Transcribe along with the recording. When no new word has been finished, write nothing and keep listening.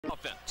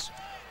offense.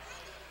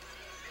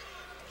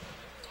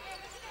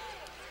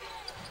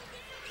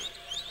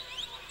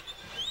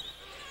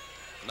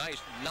 Nice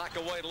knock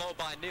away low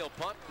by Neil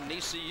Punt, and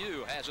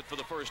ECU has it for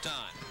the first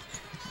time.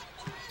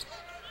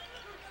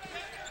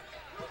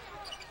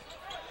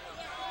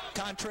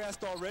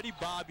 Contrast already,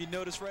 Bob. You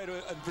notice right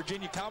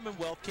Virginia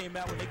Commonwealth came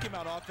out when they came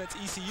out offense.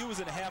 ECU was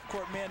in a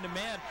half-court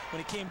man-to-man. When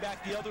it came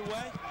back the other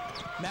way,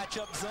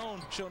 matchup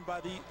zone shown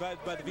by the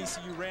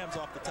VCU Rams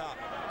off the top.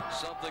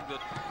 Something that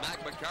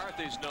Mac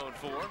McCarthy's known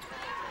for.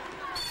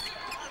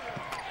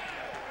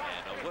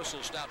 And a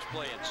whistle stops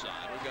play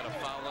inside. We've got a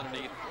foul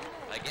underneath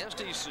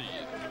against ECU.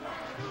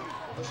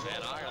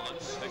 And Ireland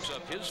picks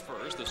up his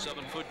first, the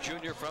 7-foot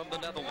junior from the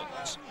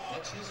Netherlands.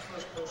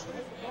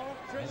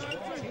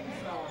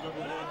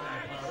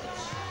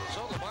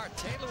 So Lamar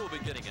Taylor will be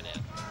getting it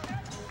in.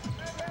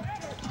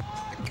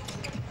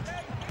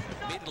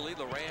 Immediately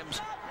the Rams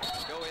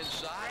go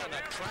inside and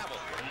a travel.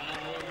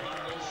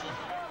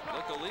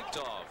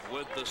 Nikolitov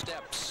with the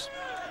steps.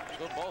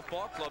 So both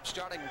ball clubs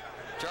starting,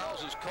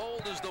 Charles, as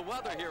cold as the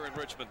weather here in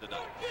Richmond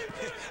tonight.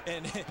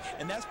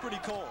 and that's pretty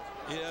cold,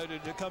 you know,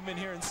 to come in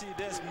here and see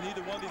this.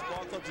 Neither one of these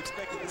ball clubs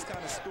expected this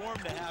kind of storm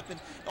to happen.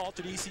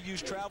 Altered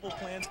ECU's travel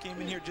plans came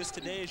in here just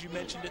today, as you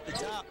mentioned at the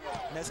top.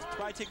 And that's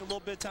probably taking a little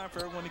bit of time for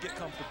everyone to get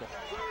comfortable.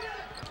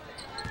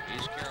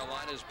 East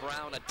Carolina's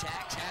Brown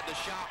attacks, had the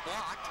shot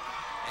blocked,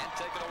 and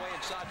taken away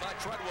inside by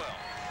Treadwell.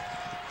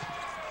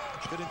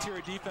 Good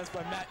interior defense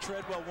by Matt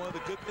Treadwell. One of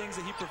the good things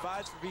that he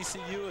provides for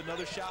VCU.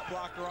 Another shot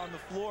blocker on the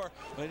floor.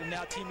 But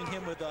now teaming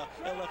him with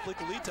LF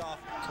Nikolitov.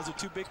 Those are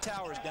two big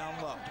towers down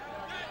low.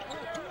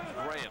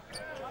 Graham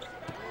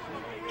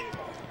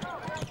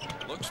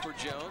looks for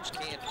Jones.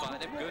 Can't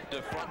find him. Good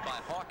to front by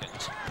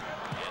Hawkins.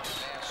 And the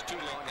pass too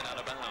long and out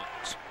of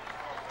bounds.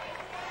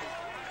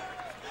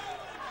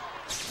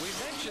 We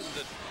mentioned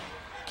that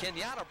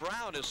Kenyatta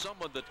Brown is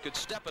someone that could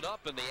step it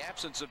up in the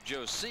absence of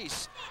Joe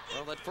Cease.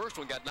 Well, that first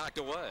one got knocked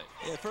away.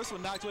 Yeah, first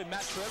one knocked away.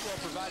 Matt Treadwell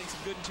providing some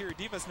good interior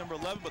defense, number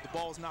 11, but the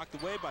ball was knocked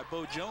away by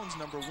Bo Jones,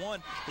 number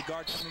 1, the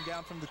guard coming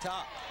down from the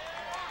top.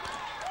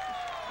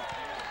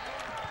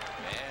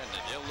 And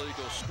an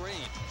illegal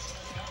screen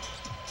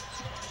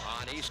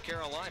on East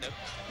Carolina.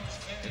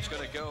 It's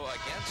going to go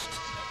against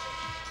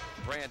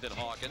Brandon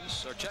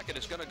Hawkins. Or check it,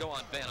 it's going to go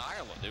on Ben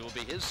Ireland. It will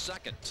be his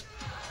second.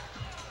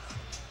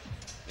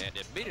 And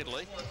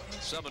immediately,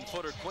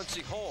 7-footer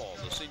Quincy Hall,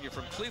 the senior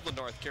from Cleveland,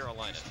 North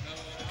Carolina,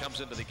 comes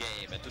into the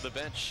game. And to the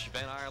bench,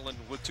 Van Ireland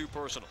with 2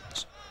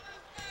 personals.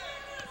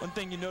 One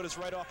thing you notice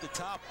right off the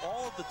top,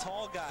 all of the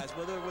tall guys,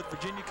 whether with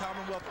Virginia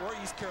Commonwealth or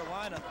East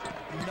Carolina,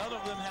 none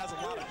of them has a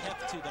lot of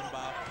heft to them,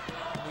 Bob.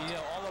 I mean, you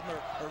know, all of them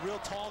are real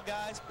tall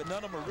guys, but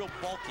none of them are real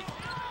bulky.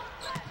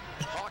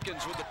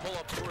 Hawkins with the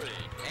pull-up 3,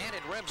 and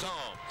it rims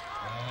home.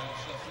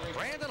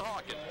 Brandon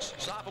Hawkins,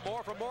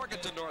 sophomore from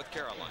Morganton, North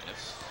Carolina.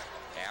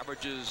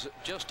 Averages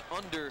just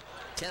under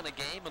 10 a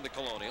game in the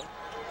Colonial.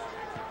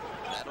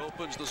 That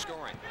opens the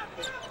scoring.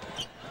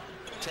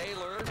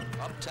 Taylor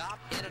up top,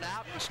 in and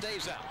out, and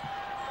stays out.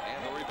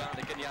 And the rebound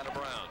to Kenyatta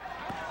Brown.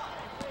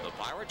 The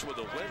Pirates with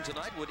a win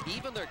tonight would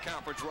even their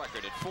conference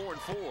record at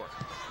 4-4.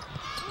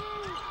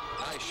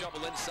 Nice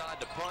shovel inside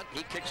to Punt.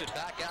 He kicks it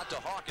back out to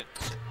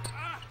Hawkins.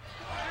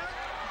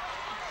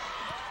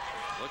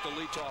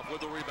 Nikolitov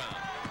with the rebound.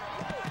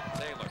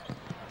 Taylor.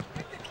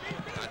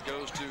 That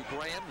goes to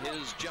Graham.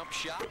 His jump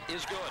shot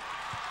is good.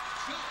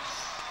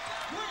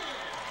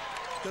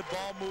 Good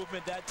ball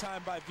movement that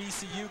time by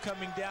VCU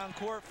coming down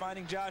court,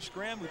 finding Josh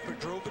Graham, who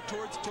drove it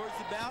towards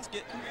the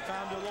basket,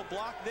 found a little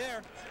block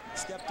there,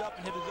 stepped up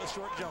and hit a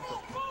short jumper.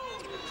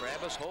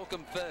 Travis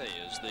Holcomb-Fay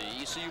is the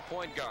ECU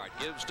point guard,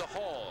 gives to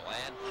Hall,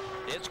 and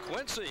it's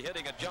Quincy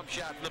hitting a jump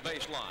shot from the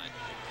baseline.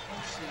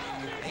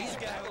 He's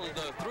battled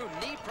through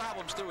knee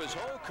problems through his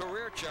whole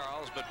career,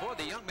 Charles, but boy,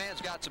 the young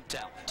man's got some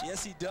talent.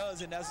 Yes, he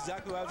does, and that's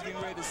exactly what I was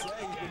getting ready to say.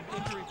 He's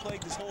been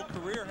injury-plagued his whole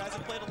career,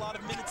 hasn't played a lot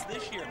of minutes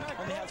this year,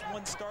 only has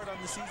 1 start on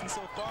the season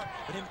so far,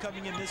 but him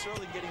coming in this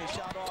early and getting a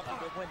shot off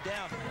that went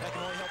down, that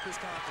can only help his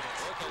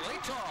confidence.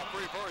 Nikolitov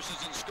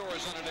reverses and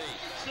scores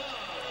underneath.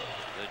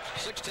 The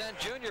 6'10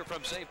 junior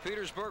from St.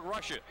 Petersburg,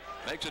 Russia,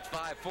 makes it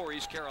 5-4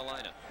 East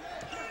Carolina.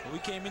 We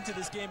came into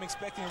this game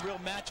expecting a real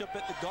matchup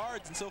at the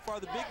guards, and so far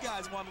the big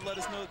guys want to let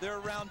us know they're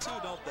around too,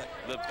 don't they?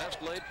 The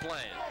best laid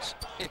plans.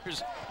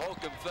 Here's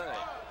Holcomb-Fay.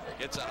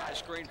 Gets a high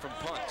screen from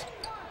Punt.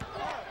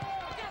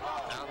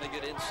 Pounding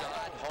it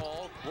inside.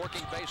 Hall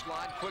working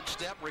baseline, quick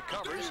step,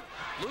 recovers.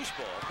 Loose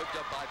ball picked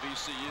up by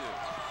VCU.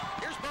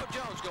 Here's Bo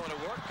Jones going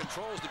to work,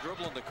 controls the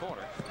dribble in the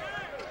corner.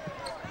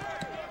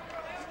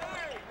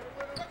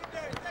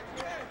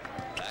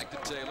 Back to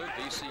Taylor.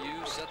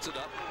 VCU sets it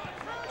up.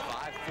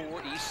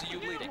 5-4, ECU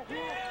leading.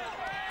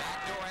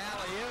 Backdoor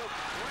alley-oop.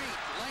 Great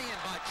lay-in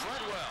by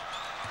Treadwell.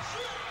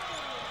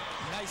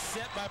 Nice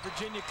set by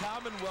Virginia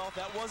Commonwealth.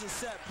 That was a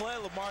set play.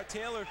 Lamar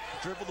Taylor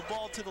dribbled the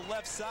ball to the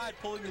left side,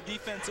 pulling the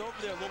defense over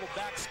there. A little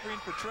back screen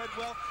for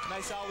Treadwell.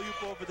 Nice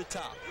alley-oop over the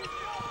top.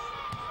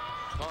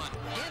 Punt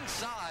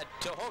inside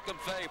to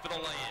Hokenfey for the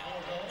land.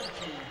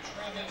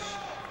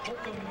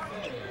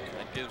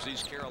 That gives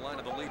East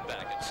Carolina the lead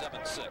back at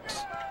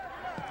 7-6.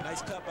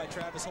 Nice cut by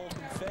Travis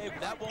Hokenfey,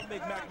 but that won't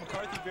make Mac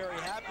McCarthy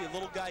very happy. A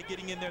little guy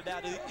getting in there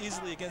that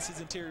easily against his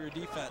interior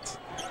defense.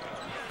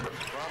 From the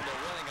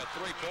wing, a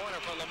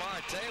three-pointer for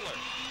Lamar Taylor.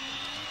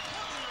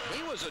 He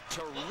was a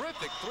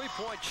terrific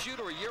three-point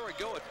shooter a year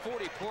ago at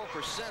 44%.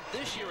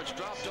 This year it's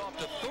dropped off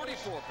to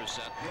 34%,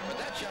 but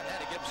that shot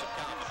had to give him some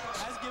confidence.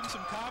 Has given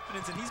some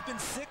confidence, and he's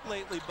been sick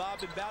lately, Bob,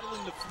 been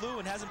battling the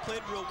flu and hasn't played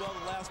real well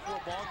the last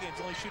 4 ball games,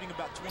 only shooting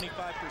about 25%.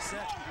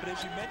 But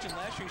as you mentioned,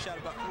 last year he shot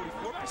about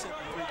 44%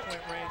 from three-point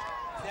range.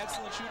 He's an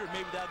excellent shooter.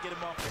 Maybe that'll get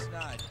him off the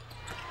snide.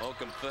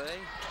 Hokenfey,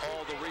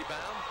 all the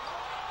rebound.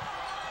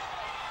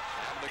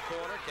 Out of the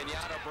corner,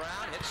 Kenyatta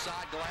Brown hits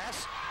side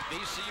glass.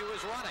 VCU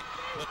is running.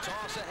 The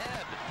toss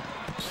ahead.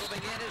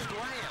 Moving in is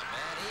Graham,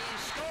 and he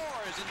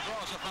scores and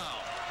draws a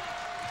foul.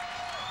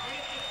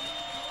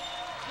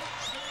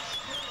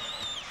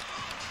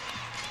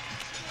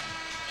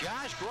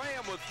 Josh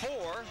Graham with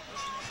 4,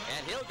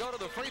 and he'll go to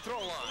the free throw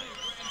line.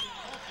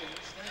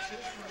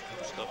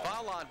 The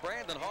foul on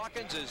Brandon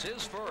Hawkins is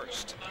his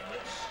first.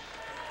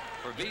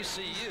 For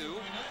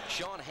VCU,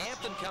 Sean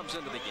Hampton comes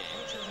into the game.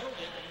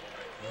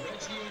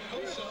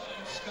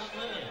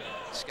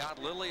 Scott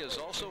Lilly is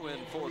also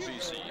in for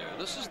VCU.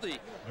 This is the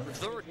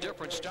 3rd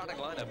different starting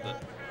lineup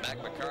that Mac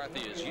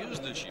McCarthy has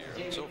used this year.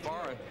 So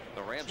far,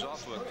 the Rams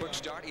off to a quick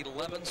start,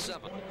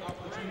 11-7.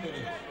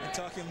 And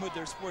talking with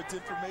their sports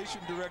information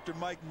director,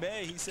 Mike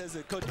May, he says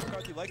that Coach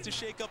McCarthy likes to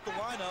shake up the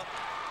lineup.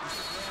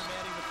 Mr. Graham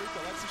manning the free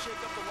throw, likes to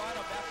shake up the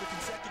lineup after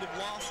consecutive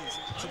losses.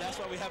 So that's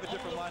why we have a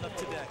different lineup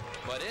today.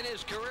 But in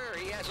his career,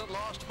 he hasn't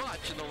lost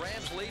much, and the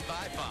Rams lead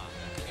by 5.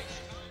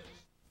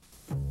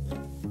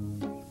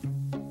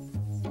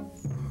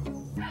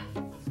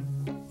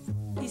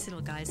 These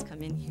little guys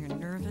come in here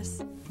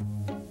nervous,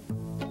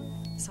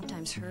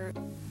 sometimes hurt.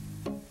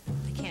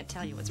 They can't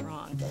tell you what's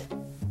wrong.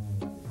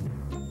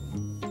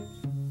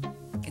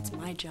 It's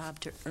my job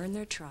to earn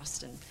their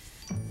trust and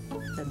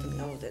let them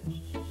know that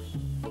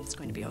it's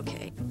going to be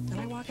okay. When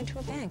I walk into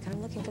a bank, I'm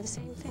looking for the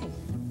same thing.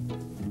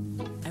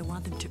 I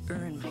want them to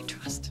earn my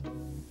trust.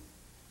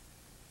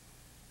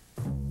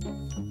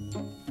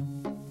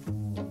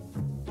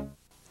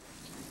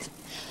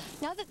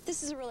 Now that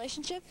this is a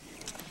relationship,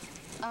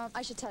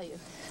 I should tell you.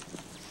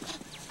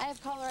 I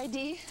have caller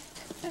ID,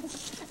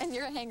 and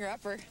you're a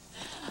hanger-upper.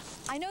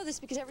 I know this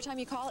because every time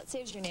you call, it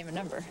saves your name and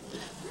number.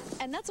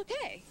 And that's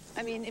okay.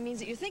 I mean, it means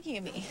that you're thinking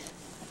of me,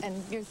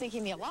 and you're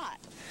thinking of me a lot.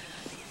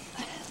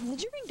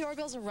 Did you ring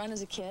doorbells and run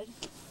as a kid?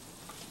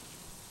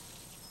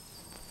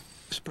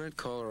 Sprint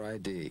caller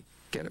ID.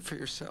 Get it for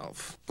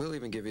yourself. We'll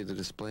even give you the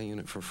display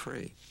unit for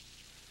free.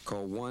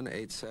 Call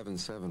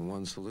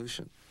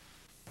 1-877-1-SOLUTION.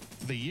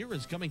 The year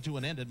is coming to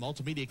an end, and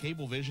Multimedia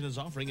Cablevision is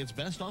offering its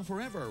best offer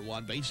ever.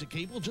 One basic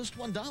cable, just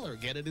 $1.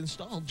 Get it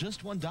installed,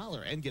 just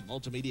 $1. And get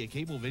Multimedia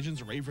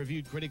Cablevision's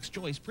rave-reviewed Critics'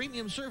 Choice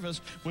premium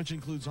service, which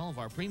includes all of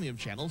our premium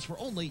channels for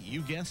only,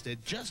 you guessed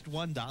it, just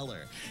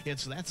 $1.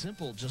 It's that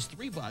simple, just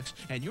 $3,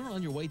 and you're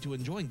on your way to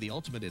enjoying the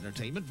ultimate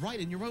entertainment right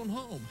in your own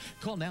home.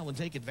 Call now and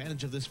take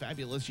advantage of this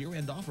fabulous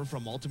year-end offer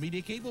from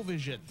Multimedia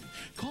Cablevision.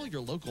 Call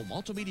your local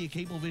Multimedia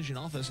Cablevision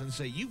office and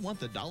say you want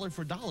the dollar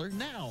for dollar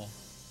now.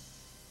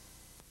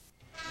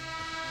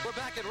 We're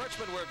back in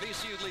Richmond where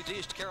VCU leads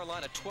East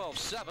Carolina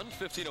 12-7,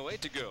 15:08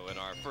 to go in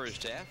our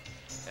first half.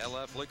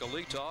 LF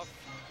Likolitov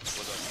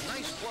with a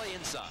nice play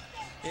inside.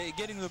 Hey,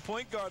 getting to the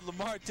point guard,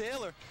 Lamar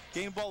Taylor,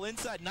 getting the ball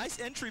inside. Nice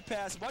entry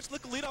pass. Watch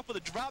Likolitov with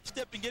a drop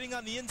step and getting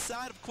on the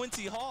inside of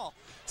Quincy Hall.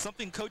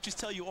 Something coaches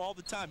tell you all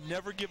the time,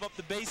 never give up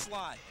the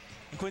baseline.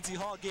 And Quincy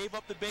Hall gave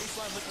up the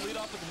baseline.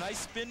 Likolitov with a nice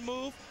spin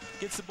move.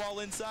 Gets the ball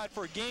inside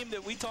for a game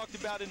that we talked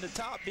about in the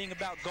top being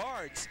about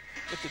guards.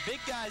 If the big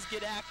guys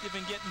get active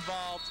and get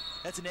involved,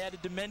 that's an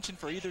added dimension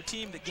for either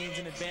team that gains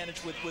an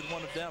advantage with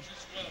one of them.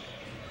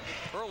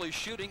 Early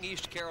shooting,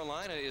 East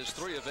Carolina is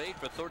 3 of 8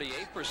 for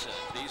 38%.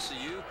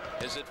 VCU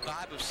is at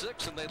 5 of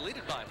 6, and they lead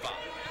it by 5.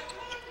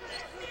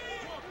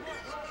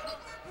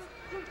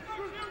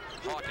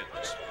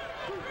 Hawkins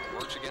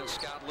works against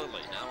Scott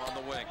Lilly, now on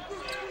the wing.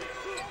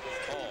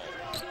 Hall,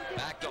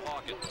 back to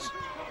Hawkins.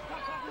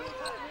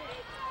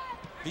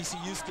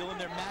 VCU still in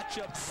their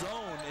matchup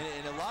zone,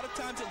 and a lot of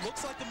times it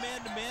looks like a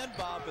man-to-man,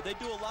 Bob, but they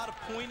do a lot of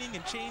pointing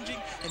and changing,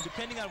 and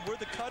depending on where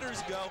the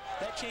cutters go,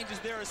 that changes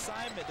their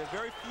assignment. They're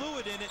very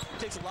fluid in it. It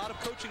takes a lot of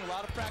coaching, a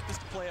lot of practice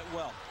to play it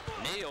well.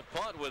 Neal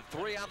Punt with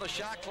 3 on the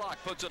shot clock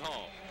puts it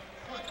home.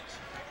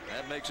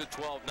 That makes it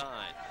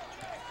 12-9.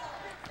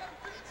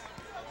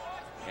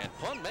 And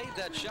Punt made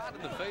that shot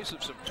in the face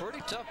of some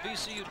pretty tough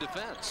VCU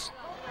defense.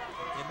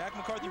 And Mac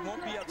McCarthy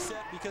won't be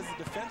upset because the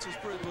defense was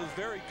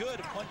very good,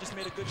 and Punt just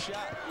made a good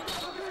shot.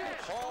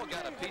 Hall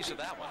got a piece of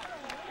that one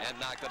and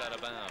knocked it out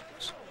of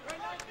bounds.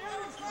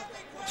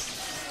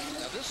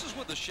 Now this is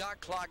with the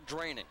shot clock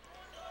draining.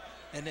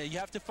 And you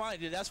have to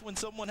find it. That's when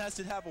someone has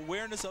to have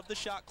awareness of the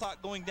shot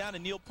clock going down,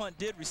 and Neal Punt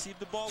did. Receive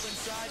the ball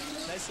inside.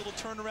 Nice little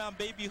turnaround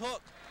baby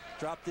hook.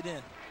 Dropped it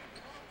in.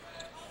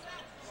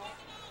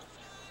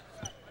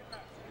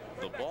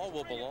 The ball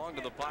will belong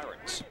to the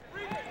Pirates.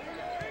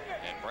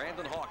 And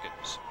Brandon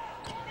Hawkins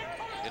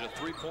hit a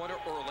three-pointer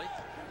early.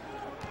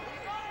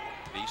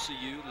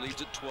 VCU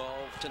leads it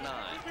 12-9.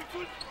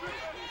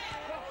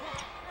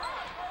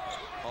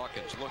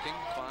 Hawkins looking,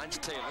 finds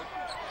Taylor.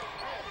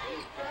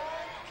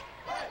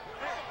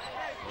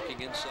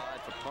 Looking inside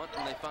for punt,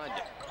 and they find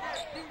him.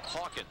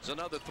 Hawkins,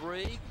 another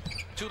three.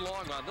 Too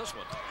long on this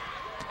one.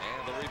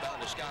 And the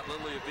rebound to Scott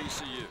Lilly of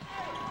VCU.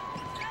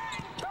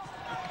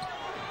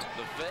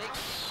 The fake,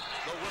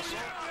 the whistle,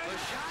 the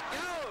shot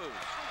goes.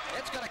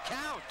 It's going to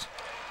count.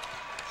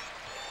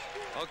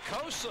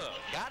 Okosa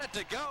got it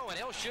to go, and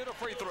he'll shoot a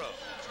free throw.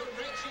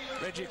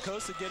 Reggie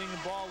Okosa getting the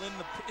ball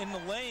in the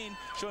lane,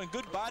 showing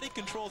good body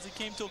control as he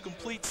came to a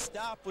complete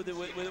stop with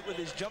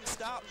his jump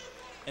stop,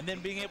 and then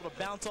being able to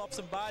bounce off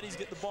some bodies,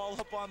 get the ball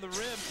up on the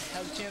rim,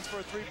 has a chance for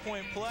a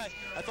three-point play.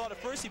 I thought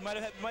at first he might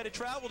have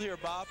traveled here,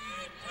 Bob.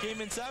 Came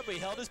inside, but he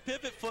held his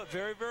pivot foot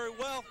very, very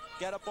well.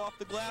 Got up off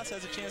the glass,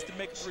 has a chance to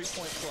make a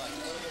three-point play.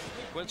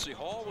 Quincy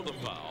Hall with a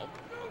foul.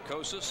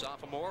 Okosa,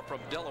 sophomore from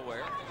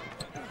Delaware.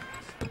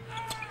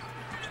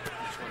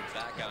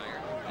 Back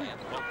iron and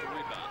pump the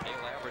rebound.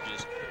 Hale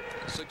averages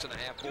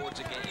 6.5 boards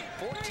a game.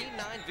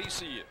 14-9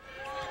 VCU.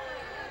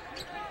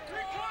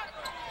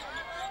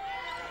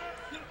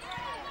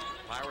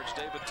 Pirates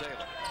David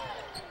Taylor.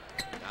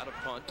 Out of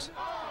punt.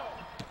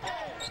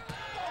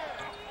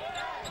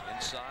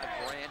 Inside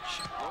Branch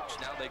looks.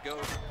 Now they go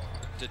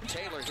to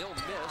Taylor. He'll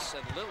miss,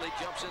 and Lilly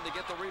jumps in to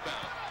get the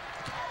rebound.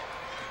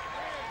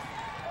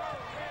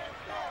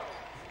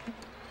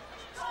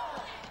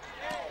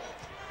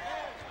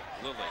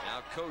 Lilly,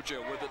 now Kojo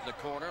with it in the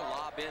corner,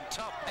 lob in,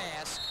 tough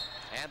pass,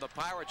 and the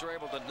Pirates are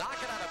able to knock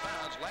it out of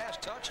bounds.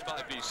 Last touched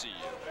by VCU.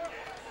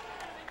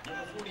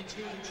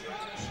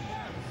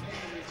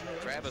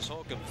 Travis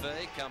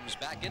Holcomb-Fay comes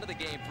back into the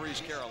game for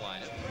East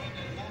Carolina.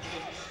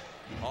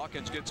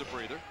 Hawkins gets a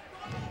breather.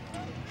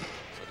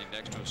 Sitting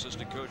next to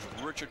assistant coach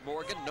Richard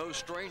Morgan, no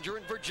stranger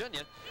in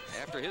Virginia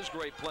after his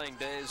great playing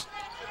days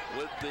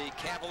with the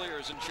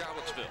Cavaliers in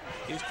Charlottesville.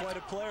 He was quite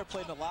a player,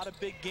 played in a lot of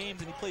big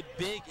games, and he played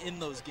big in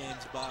those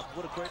games, Bob.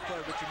 What a great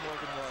player Richard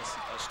Morgan was.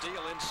 A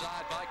steal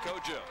inside by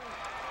Kojo.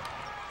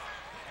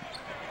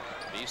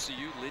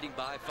 VCU leading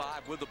by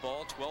 5 with the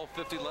ball,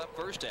 12:50 left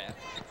first half.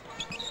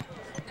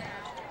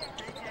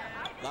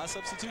 A lot of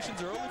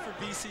substitutions early for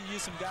VCU.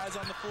 Some guys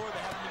on the floor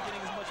that haven't been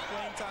getting as much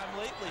playing time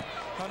lately.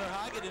 Hunter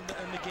Hoggett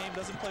in the game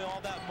doesn't play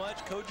all that much.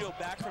 Kojo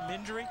back from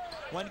injury.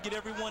 Want to get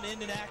everyone in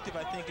and active,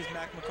 I think, is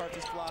Mac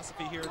McCarthy's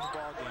philosophy here in the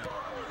ball game.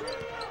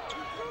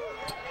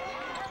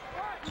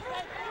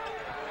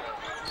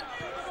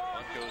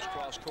 Punt goes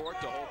cross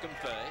court to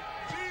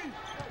Holcomb-Fay.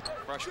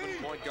 Freshman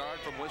point guard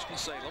from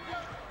Winston-Salem.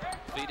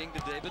 Feeding to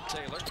David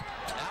Taylor.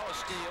 Now a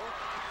steal,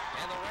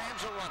 and the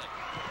Rams are running.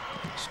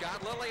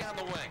 Scott Lilly on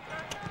the wing.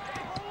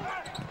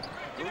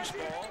 Loose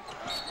ball,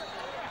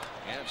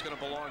 and it's going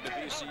to belong to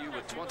VCU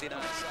with 29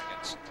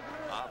 seconds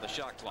on the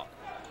shot clock.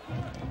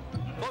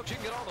 Folks, you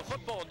can get all the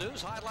football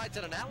news, highlights,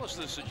 and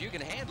analysis that you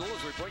can handle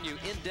as we bring you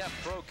in-depth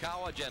pro,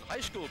 college, and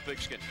high school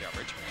pigskin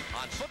coverage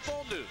on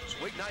Football News,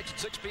 weeknights at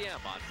 6 p.m.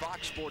 on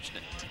Fox Sports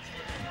Net.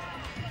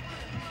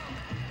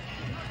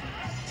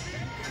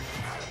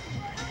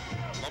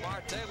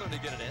 Lamar Taylor to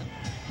get it in.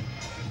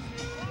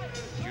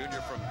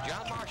 Junior from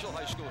John Marshall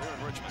High School here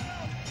in Richmond.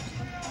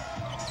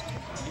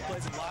 He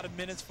plays a lot of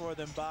minutes for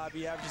them, Bob.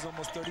 He averages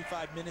almost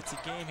 35 minutes a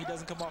game. He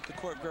doesn't come off the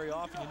court very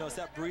often. You notice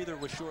that breather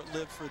was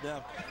short-lived for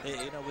them.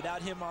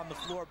 Without him on the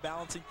floor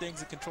balancing things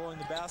and controlling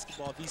the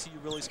basketball, VCU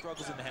really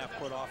struggles in the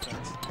half-court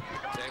offense.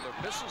 Taylor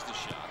misses the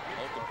shot.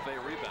 Holcomb-Fay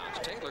rebounds.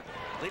 Taylor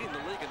leading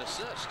the league in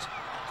assists.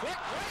 Quick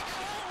break.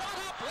 Oh, what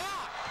a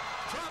block!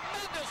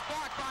 Tremendous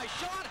block by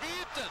Sean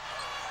Hampton.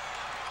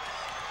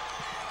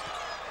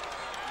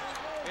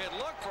 It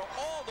looked for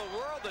all the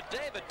world that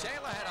David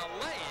Taylor had a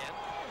lay-in.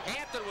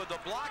 Hampton with the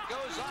block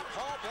goes up.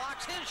 Hall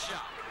blocks his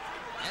shot.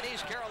 And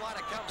East Carolina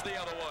comes the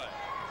other way.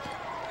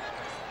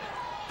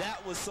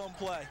 That was some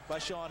play by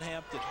Sean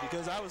Hampton,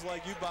 because I was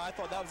like you, but I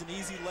thought that was an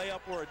easy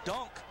layup or a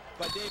dunk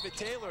by David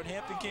Taylor, and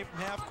Hampton came from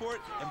half court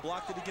and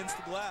blocked it against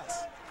the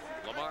glass.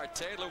 Lamar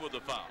Taylor with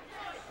the foul.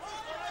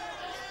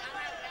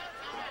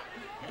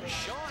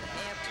 Sean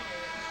Hampton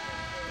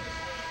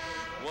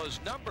was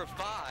number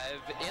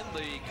 5 in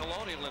the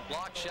Colonial in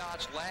block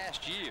shots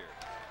last year.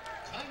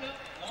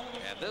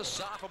 And this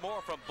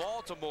sophomore from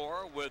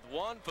Baltimore with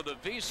one for the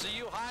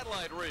VCU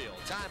highlight reel.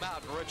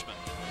 Timeout in Richmond.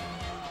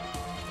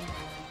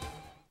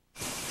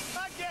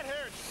 I get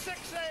here at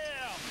 6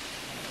 a.m.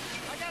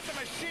 I got the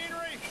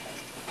machinery.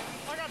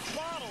 I got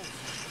bottles.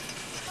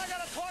 I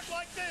got to talk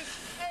like this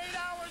 8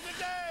 hours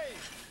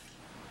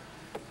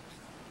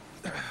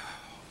a day.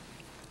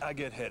 I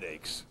get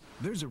headaches.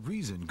 There's a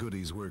reason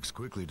Goodies works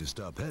quickly to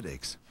stop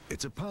headaches.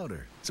 It's a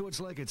powder, so it's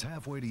like it's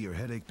halfway to your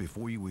headache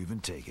before you even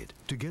take it,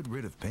 to get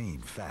rid of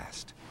pain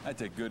fast. I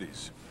take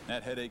Goodies.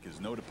 That headache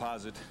is no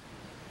deposit,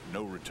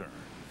 no return.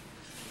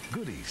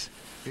 Goodies.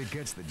 It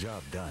gets the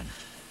job done.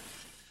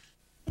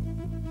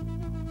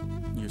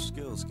 Your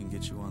skills can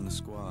get you on the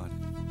squad.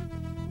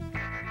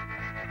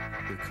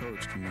 Your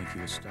coach can make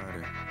you a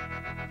starter.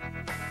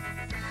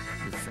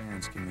 Your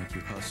fans can make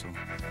you hustle.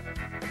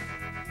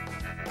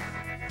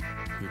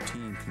 Your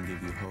team can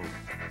give you hope.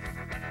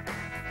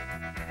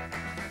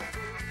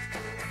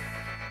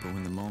 But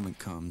when the moment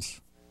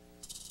comes,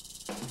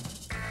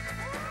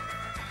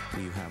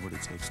 will you have what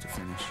it takes to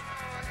finish?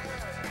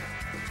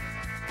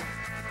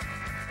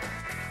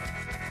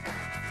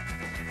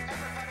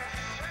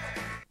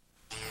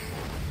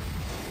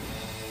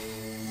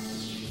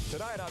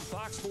 Tonight on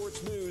Fox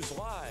Sports News,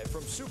 live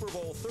from Super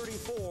Bowl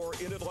 34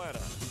 in Atlanta.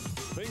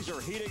 Things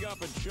are heating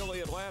up in chilly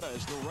Atlanta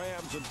as the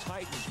Rams and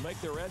Titans make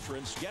their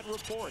entrance. Get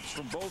reports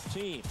from both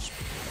teams.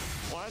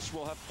 Plus,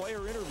 we'll have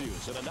player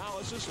interviews and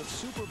analysis of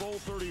Super Bowl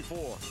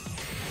 34.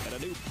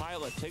 And a new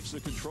pilot takes the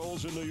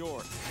controls in New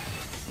York.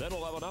 Then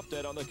we'll have an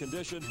update on the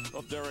condition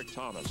of Derek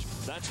Thomas.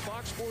 That's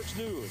Fox Sports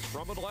News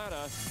from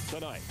Atlanta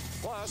tonight.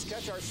 Plus,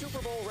 catch our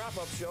Super Bowl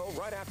wrap-up show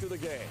right after the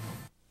game.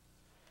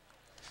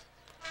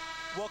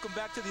 Welcome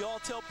back to the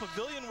Alltel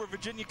Pavilion, where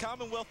Virginia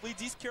Commonwealth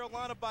leads East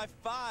Carolina by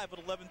 5 with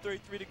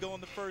 11:33 to go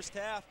in the first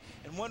half.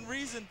 And one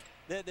reason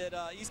that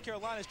East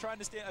Carolina is trying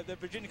to stand, that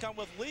Virginia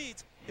Commonwealth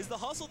leads, is the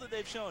hustle that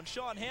they've shown.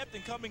 Sean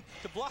Hampton coming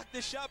to block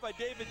this shot by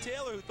David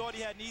Taylor, who thought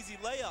he had an easy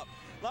layup.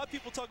 A lot of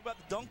people talk about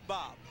the dunk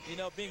bob, you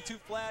know, being too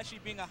flashy,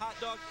 being a hot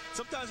dog.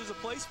 Sometimes there's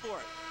a place for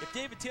it. If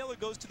David Taylor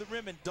goes to the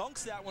rim and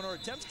dunks that one or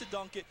attempts to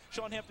dunk it,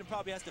 Sean Hampton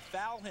probably has to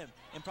foul him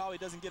and probably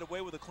doesn't get away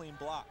with a clean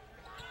block.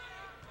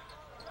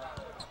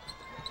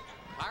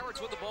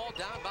 Pirates with the ball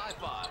down by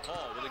 5.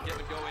 Hall with a give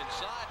and go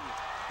inside, and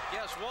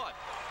guess what?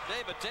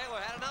 David Taylor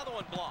had another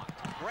one blocked.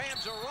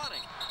 Rams are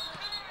running,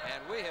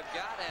 and we have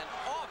got an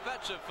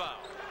offensive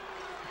foul.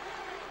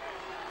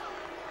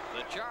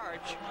 The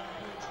charge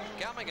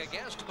coming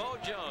against Bo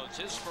Jones,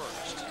 his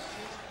first.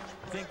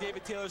 I think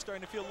David Taylor's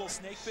starting to feel a little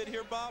snake fit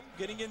here, Bob.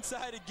 Getting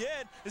inside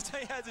again. This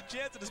time he has a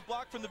chance at his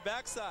block from the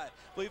backside.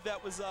 I believe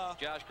that was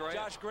Josh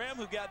Graham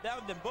who got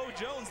down. Then Bo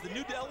Jones, the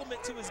new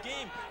element to his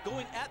game,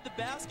 going at the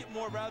basket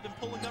more rather than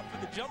pulling up for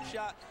the jump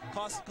shot,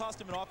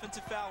 cost him an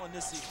offensive foul in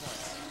this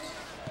sequence.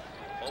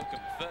 Holcomb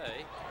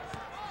Fay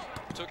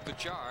took the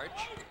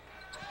charge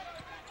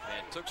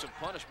and took some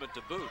punishment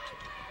to boot.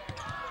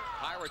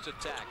 Pirates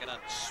attack, and a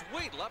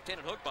sweet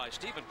left-handed hook by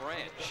Stephen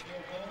Branch.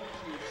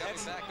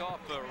 Coming back off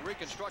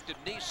reconstructed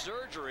knee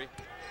surgery,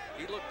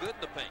 he looked good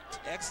in the paint.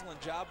 Excellent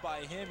job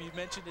by him. You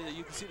mentioned it.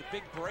 You can see the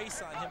big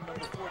brace on him,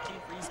 number 14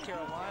 for East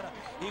Carolina.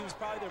 He was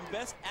probably their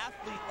best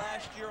athlete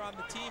last year on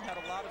the team, had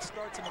a lot of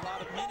starts and a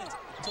lot of minutes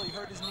until he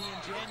hurt his knee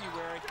in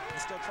January and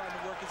still trying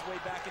to work his way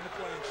back into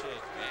playing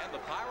shape. And the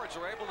Pirates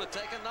are able to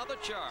take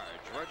another charge.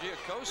 Reggie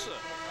Acosta,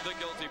 the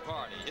guilty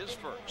party, his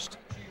first.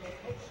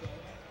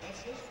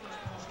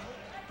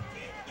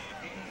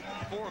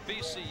 For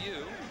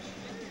VCU,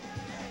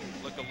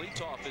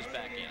 Likhalitov is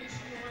back in.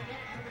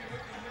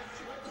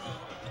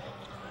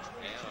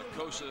 And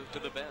Acosta to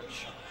the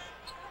bench.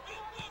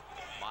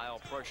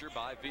 Mild pressure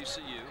by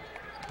VCU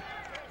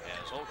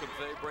as Holcomb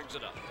Fay brings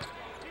it up.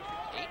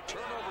 8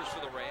 turnovers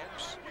for the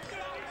Rams.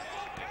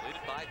 They lead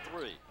it by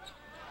 3.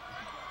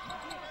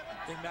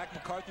 I think Mac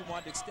McCarthy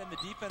wanted to extend the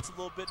defense a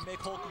little bit and make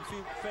Holcomb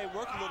Fay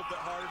work a little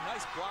bit harder.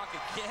 Nice block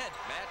again.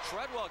 Matt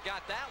Treadwell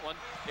got that one.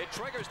 It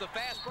triggers the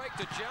fast break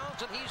to Jones,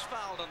 and he's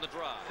fouled on the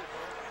drive.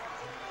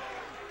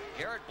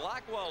 Garrett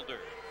Blackwelder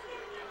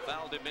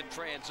fouled him in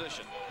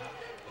transition.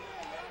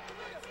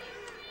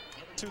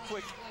 Two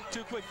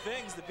quick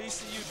things. The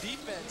VCU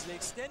defense, they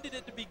extended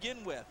it to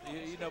begin with,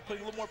 you know,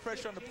 putting a little more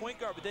pressure on the point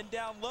guard, but then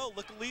down low,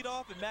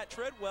 Likhalitov and Matt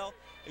Treadwell,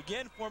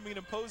 again, forming an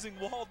imposing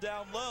wall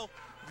down low,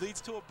 leads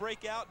to a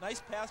breakout.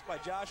 Nice pass by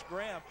Josh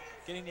Graham,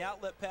 getting the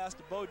outlet pass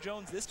to Bo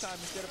Jones. This time,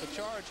 instead of a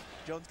charge,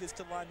 Jones gets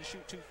to the line to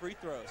shoot 2 free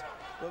throws.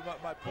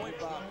 But my point,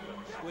 Bob,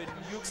 when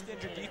you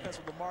extend your defense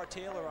with Lamar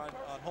Taylor on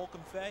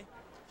Holcomb Fay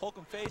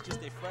is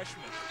just a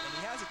freshman, and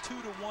he has a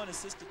 2-to-1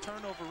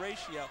 assist-to-turnover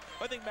ratio.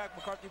 I think Mac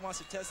McCarthy wants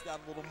to test that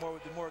a little more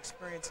with the more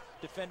experienced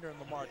defender in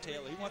Lamar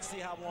Taylor. He wants to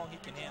see how long he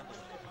can handle it.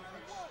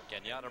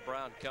 Kenyatta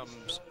Brown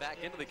comes back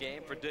into the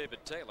game for David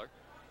Taylor.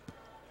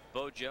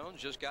 Bo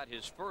Jones just got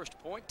his first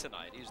point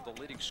tonight. He's the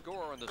leading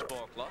scorer in this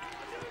ball club.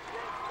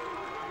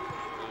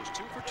 Goes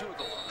 2 for 2 at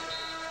the line.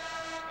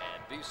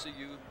 And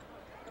VCU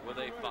with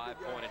a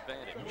 5-point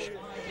advantage.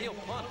 Neil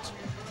Punt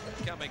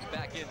coming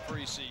back in for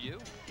ECU.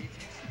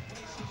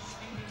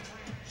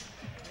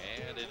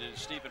 And it is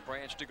Stephen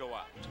Branch to go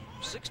out.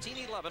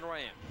 16-11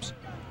 Rams.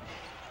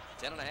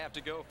 10.5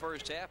 to go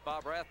first half.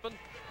 Bob Rathman,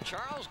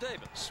 Charles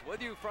Davis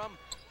with you from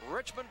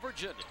Richmond,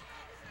 Virginia.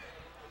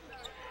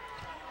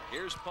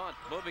 Here's Punt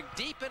moving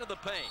deep into the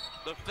paint.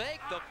 The fake,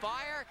 the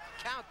fire,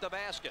 count the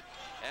basket.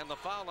 And the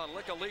foul on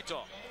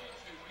Likhalitov.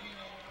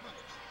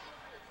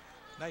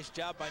 Nice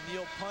job by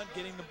Neil Punt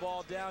getting the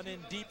ball down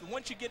in deep. And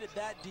once you get it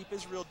that deep,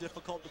 it's real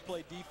difficult to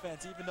play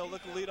defense. Even though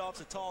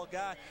Likhalitov's a tall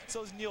guy,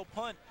 so is Neil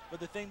Punt.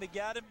 But the thing that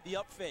got him, the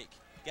up fake.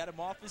 Got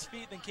him off his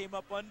feet, then came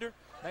up under.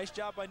 Nice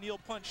job by Neil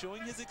Punt,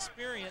 showing his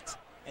experience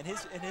and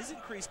his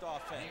increased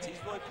offense.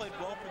 He's really played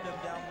well for them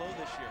down low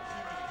this year.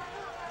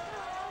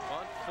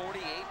 Punt,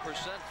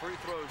 48% free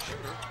throw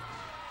shooter.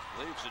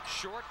 Leaves it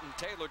short, and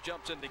Taylor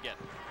jumps in to get it.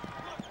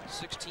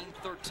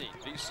 16-13,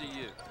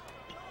 VCU.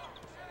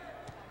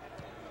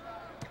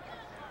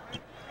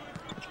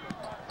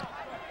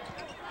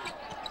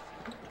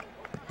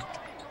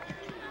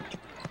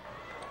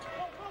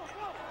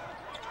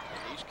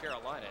 East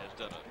Carolina has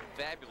done a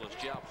fabulous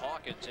job,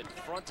 Hawkins, in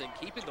front and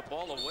keeping the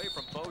ball away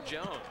from Bo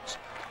Jones.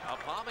 A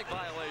palming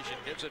violation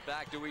gives it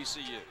back to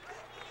ECU.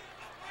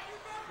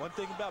 One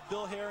thing about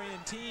Bill Harry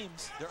and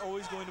teams, they're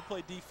always going to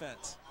play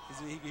defense.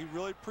 He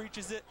really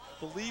preaches it,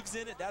 believes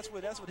in it. That's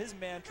what his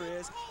mantra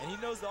is. And he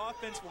knows the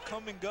offense will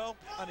come and go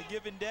on a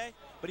given day,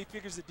 but he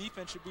figures the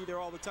defense should be there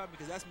all the time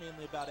because that's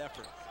mainly about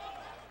effort.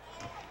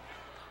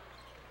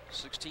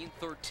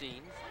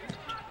 16-13.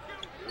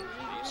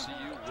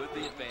 VCU with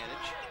the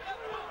advantage.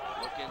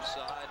 Look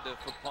inside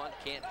for punt,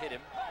 can't hit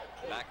him.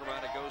 Back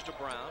around it goes to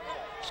Brown.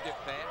 Skip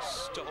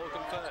pass to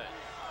Holcomb Fay.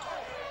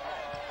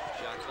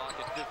 Shot clock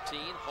at 15.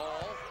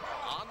 Hall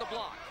on the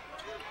block.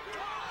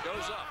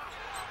 Goes up.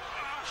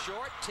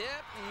 Short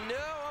tip.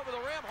 No. Over the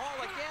rim.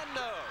 Hall again.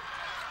 No.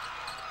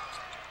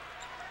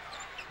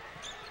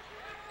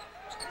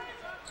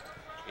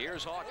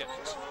 Here's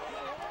Hawkins.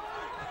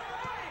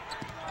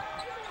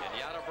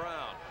 Kenyatta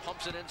Brown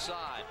pumps it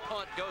inside.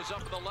 Punt goes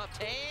up with the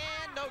left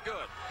hand. No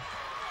good.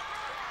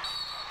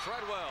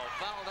 Treadwell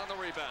fouled on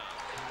the rebound.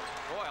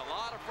 Boy, a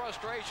lot of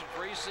frustration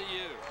for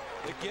ECU.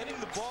 They're getting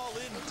the ball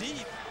in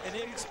deep, and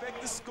they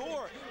expect to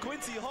score.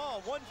 Quincy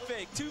Hall, one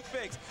fake, two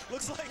fakes.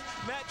 Looks like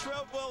Matt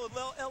Treadwell and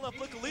LF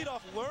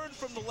Lickaleadoff learned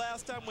from the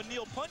last time when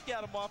Neil Punt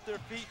got them off their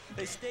feet.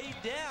 They stayed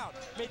down,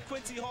 made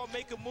Quincy Hall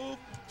make a move,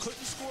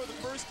 couldn't score the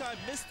first time,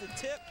 missed the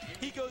tip.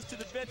 He goes to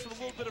the bench with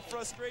a little bit of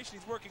frustration.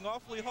 He's working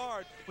awfully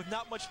hard with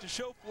not much to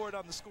show for it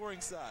on the scoring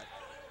side.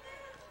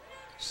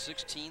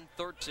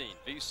 16-13,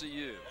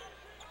 VCU.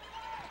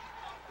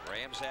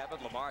 Rams have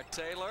it. Lamar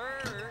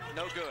Taylor,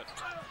 no good.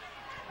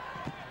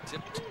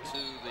 Tipped to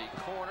the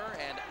corner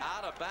and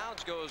out of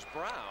bounds goes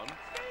Brown.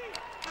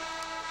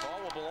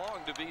 Ball will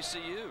belong to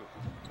VCU.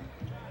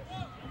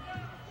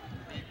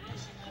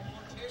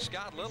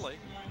 Scott Lilly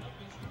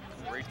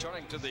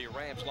returning to the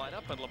Rams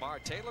lineup, and Lamar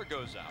Taylor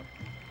goes out.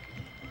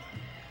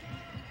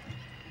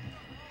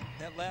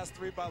 That last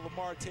three by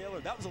Lamar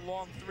Taylor, that was a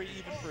long three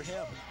even for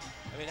him.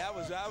 I mean, I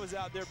was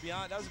out there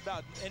beyond. That was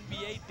about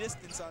NBA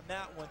distance on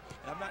that one.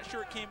 And I'm not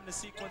sure it came in the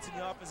sequence in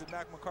the offense that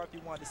Mac McCarthy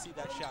wanted to see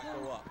that shot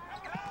go up.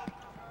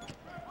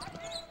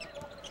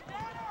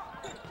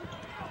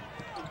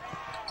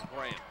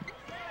 Graham.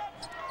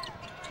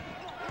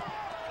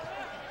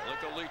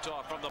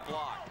 Lickaleadoff from the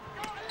block.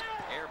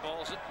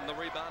 Airballs it, and the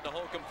rebound to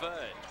Holcomb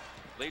Fay.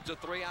 Leads a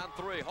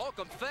 3-on-3.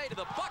 Holcomb Fay to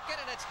the bucket,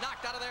 and it's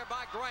knocked out of there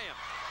by Graham.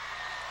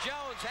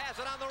 Jones has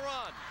it on the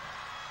run.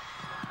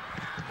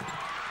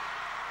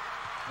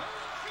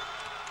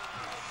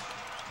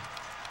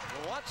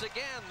 Once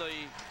again, the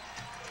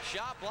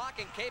shot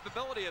blocking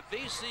capability of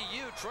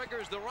VCU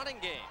triggers the running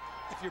game.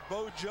 If you're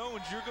Bo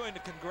Jones, you're going to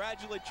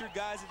congratulate your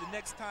guys at the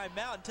next time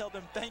out and tell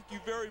them thank you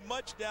very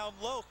much down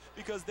low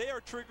because they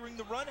are triggering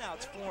the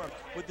runouts for him.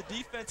 With the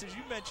defense, as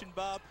you mentioned,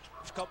 Bob,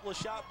 a couple of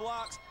shot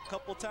blocks, a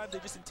couple of times they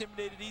just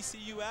intimidated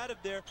ECU out of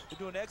there. They're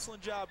doing an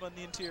excellent job on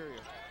the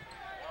interior.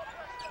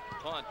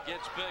 Punt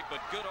gets big,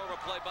 but good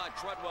overplay by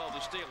Treadwell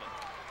to steal it.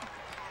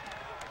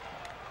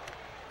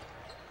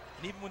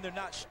 And even when they're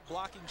not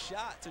blocking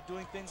shots, they're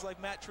doing things like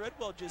Matt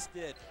Treadwell just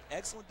did.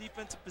 Excellent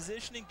defensive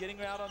positioning,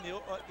 getting out on the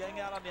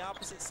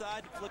opposite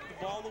side to flick the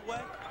ball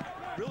away.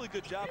 Really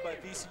good job by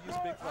VCU's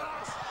big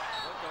fellas.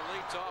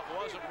 Lickaleadoff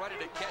wasn't ready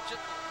to catch it.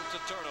 It's a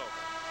turnover.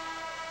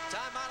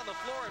 Timeout on the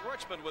floor in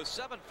Richmond with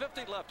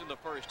 7:50 left in the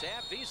first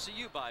half.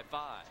 VCU by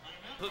 5.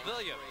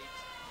 Pavilion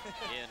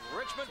in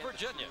Richmond,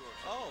 Virginia.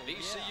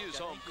 VCU's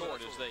home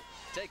court as they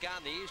take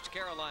on the East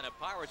Carolina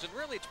Pirates. And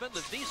really, it's been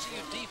the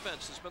VCU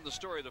defense that's been the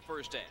story of the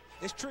first half.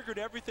 It's triggered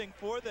everything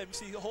for them.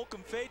 See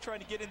Holcomb Fay trying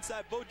to get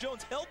inside. Bo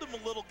Jones held him a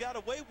little, got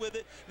away with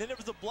it. Then there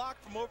was a block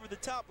from over the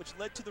top, which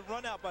led to the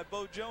run out by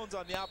Bo Jones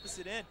on the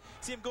opposite end.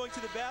 See him going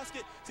to the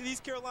basket. See the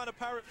East Carolina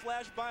Pirate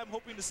flash by him,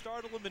 hoping to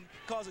startle him and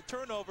cause a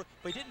turnover.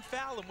 But he didn't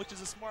foul him, which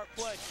is a smart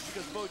play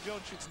because Bo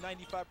Jones shoots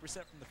 95%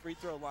 from the free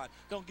throw line.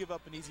 Don't give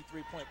up an easy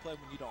three-point play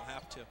when you don't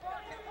have to.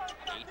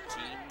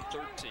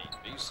 18-13,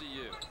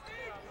 VCU.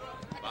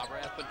 Bob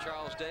Rathman,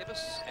 Charles Davis,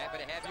 happy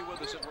to have you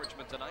with us in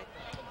Richmond tonight.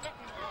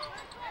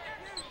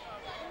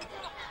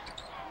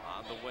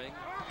 On the wing,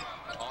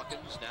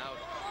 Hawkins now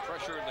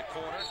pressure in the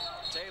corner.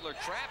 Taylor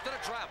trapped in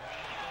a travel.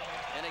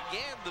 And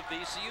again, the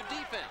VCU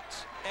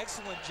defense.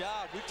 Excellent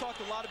job. We've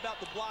talked a lot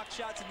about the block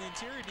shots in the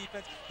interior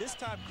defense. This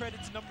time,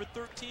 credit to number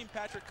 13,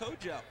 Patrick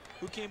Kojo,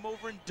 who came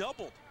over and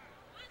doubled.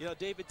 You know,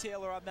 David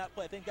Taylor on that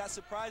play, I think got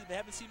surprised. They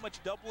haven't seen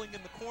much doubling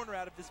in the corner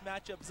out of this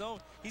matchup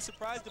zone. He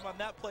surprised him on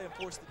that play and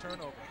forced the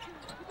turnover.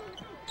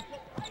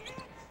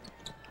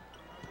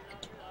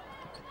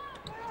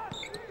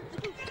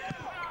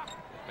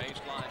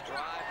 Baseline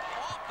drive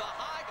off the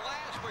high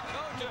glass for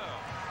Kojo.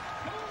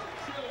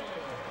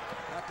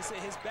 I have to say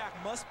his back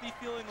must be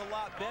feeling a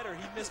lot better.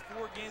 He missed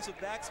 4 games with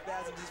back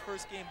spasms. His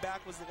first game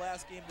back was the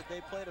last game that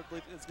they played, I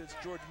believe it was against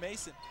George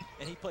Mason,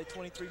 and he played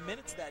 23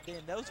 minutes that day,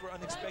 and those were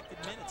unexpected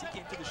minutes. He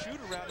came to the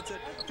shoot-around and said,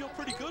 I feel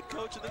pretty good,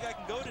 Coach. I think I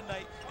can go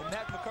tonight. And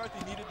Matt McCarthy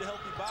needed a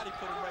healthy body,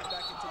 put him right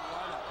back into the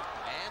lineup.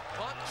 And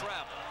punt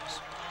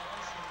travels.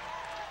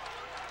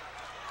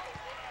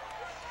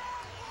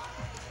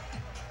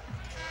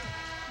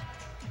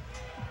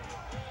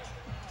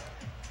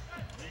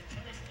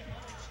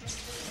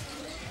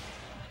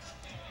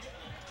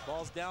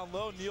 Ball's down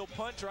low. Neal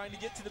Punt trying to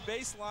get to the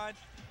baseline.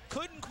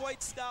 Couldn't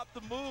quite stop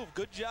the move.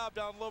 Good job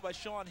down low by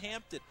Sean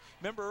Hampton.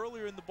 Remember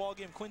earlier in the ball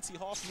game, Quincy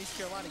Hall from East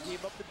Carolina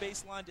gave up the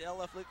baseline to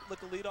LF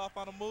lick a lead off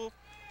on a move.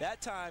 That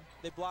time,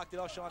 they blocked it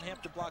off. Sean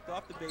Hampton blocked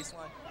off the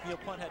baseline. Neal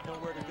Punt had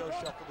nowhere to go,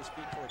 shuffled his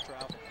feet for a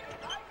travel.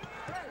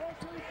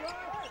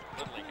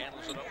 Whitley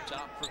handles it up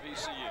top for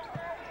VCU.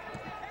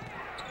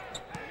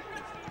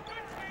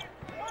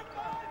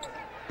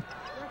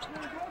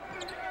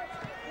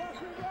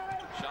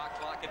 Shot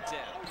clock at 10.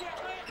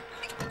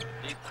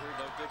 Deep through,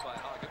 no good by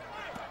Hagen.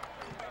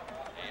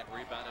 And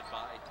rebounded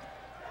by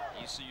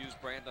ECU's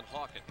Brandon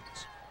Hawkins.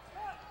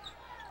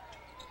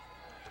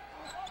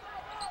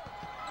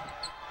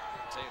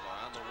 Taylor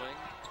on the wing.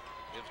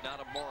 Gives now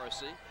to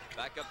Morrissey.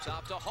 Back up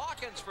top to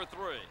Hawkins for 3.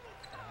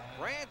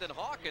 Brandon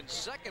Hawkins'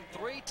 second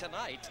 3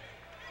 tonight.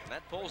 And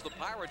that pulls the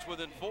Pirates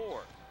within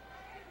 4.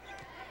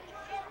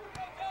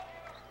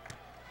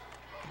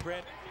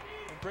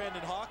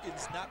 Brandon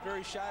Hawkins not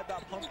very shy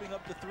about pumping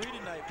up the 3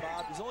 tonight,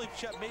 Bob. He's only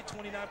made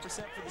 29%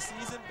 for the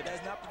season, but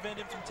has not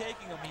prevented him from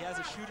taking them. He has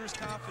a shooter's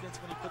confidence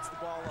when he puts the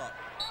ball up.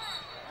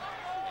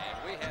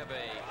 And we have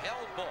a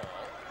held ball.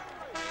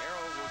 The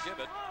arrow will give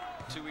it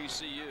to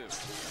ECU.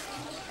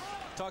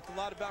 Talked a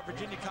lot about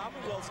Virginia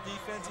Commonwealth's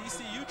defense.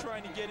 ECU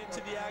trying to get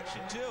into the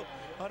action too.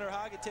 Hunter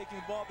Hoggett taking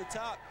the ball at the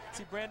top.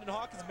 See Brandon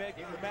Hawkins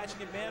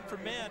matching it man for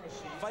man.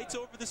 Fights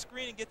over the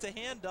screen and gets a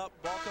hand up.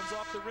 Ball comes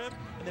off the rim,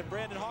 and then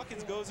Brandon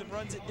Hawkins goes and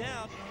runs it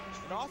down.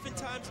 And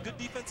oftentimes good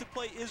defensive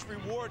play is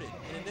rewarded.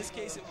 And in this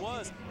case it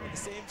was. In the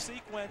same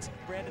sequence,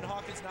 Brandon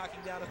Hawkins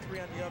knocking down a 3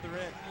 on the other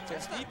end. So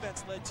his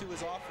defense led to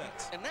his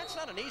offense. And that's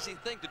not an easy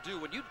thing to do.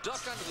 When you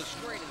duck under the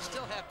screen and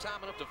still have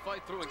time enough to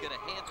fight through and get a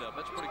hand up,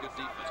 that's pretty good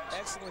defense.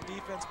 Excellent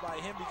defense by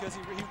him because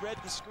he read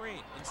the screen.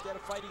 Instead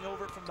of fighting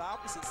over it from the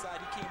opposite side,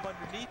 he came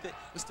underneath it,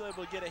 was still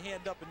able to get a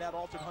hand up, and that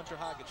altered Hunter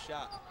Hoggett's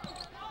shot.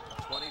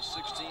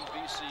 2016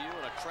 VCU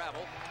and a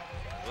travel.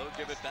 We'll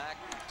give it back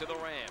to the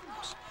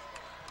Rams.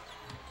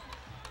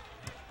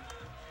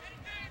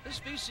 This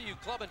VCU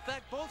club, in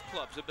fact, both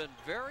clubs have been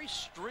very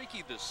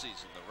streaky this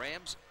season. The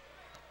Rams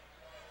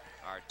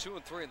are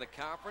 2-3 in the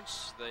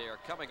conference. They are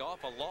coming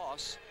off a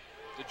loss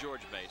to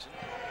George Mason.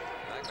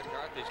 Matt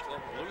McCarthy's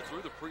club blew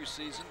through the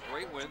preseason.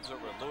 Great wins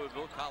over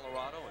Louisville,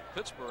 Colorado, and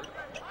Pittsburgh.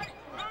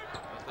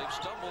 But they've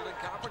stumbled in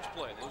conference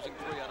play, losing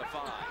 3 out of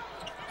 5.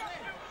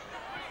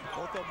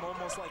 Both of them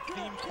almost like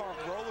theme park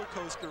roller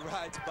coaster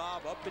rides,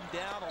 Bob, up and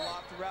down a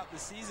lot throughout the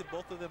season.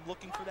 Both of them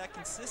looking for that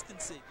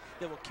consistency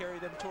that will carry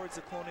them towards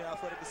the Colonial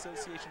Athletic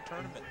Association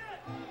tournament.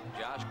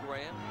 Josh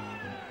Graham.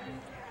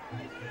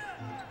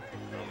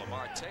 Well,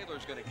 Lamar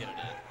Taylor's going to get it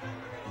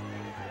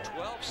in.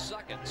 12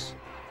 seconds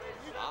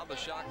on the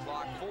shot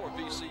clock for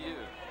VCU.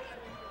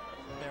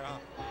 There, huh?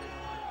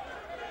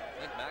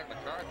 I think Mac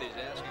McCarthy's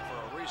asking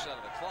for a reset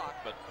of the clock,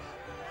 but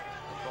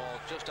the ball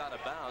just out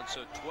of bounds,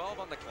 so 12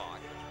 on the clock.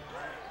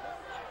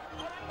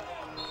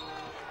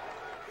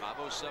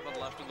 5:07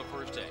 left in the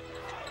first half.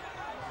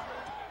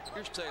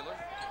 Here's Taylor.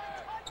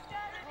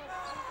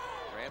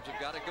 Rams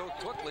have got to go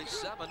quickly.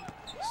 7,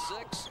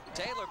 6.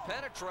 Taylor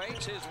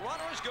penetrates. His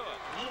runner is good.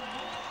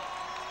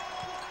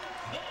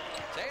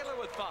 Taylor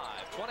with 5,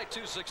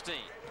 22-16.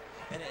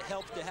 And it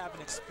helps to have an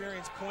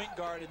experienced point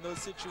guard in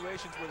those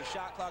situations where the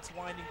shot clock's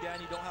winding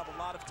down. You don't have a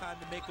lot of time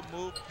to make a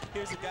move.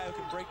 Here's a guy who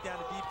can break down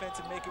a defense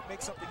and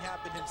make something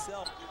happen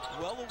himself.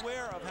 Well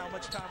aware of how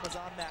much time was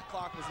on that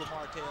clock was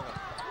Lamar Taylor.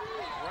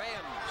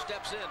 Graham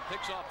steps in,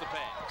 picks off the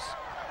pass.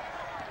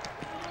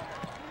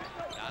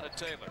 Out of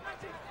Taylor.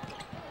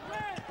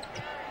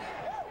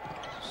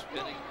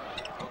 Spinning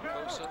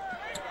Okosa.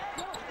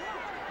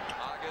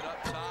 Hoggett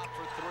up top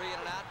for 3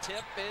 and an out.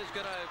 Tip is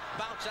going to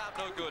bounce out,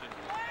 no good.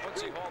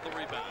 Quincy Hall the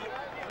rebound.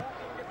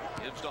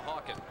 Gives to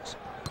Hawkins.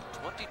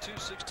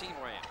 22-16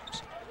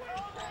 Rams.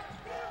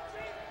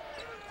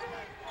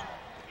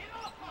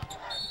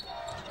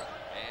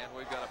 And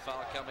we've got a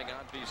foul coming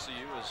on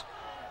VCU as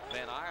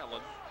Van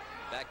Ireland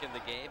back in the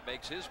game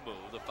makes his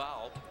move. The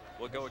foul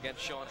will go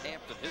against Sean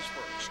Hampton, his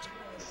first.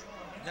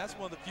 And that's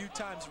one of the few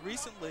times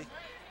recently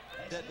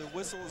that the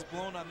whistle is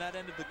blown on that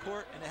end of the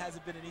court and it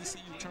hasn't been an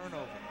ECU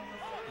turnover.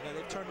 You know,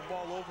 they've turned the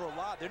ball over a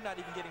lot. They're not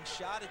even getting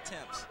shot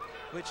attempts,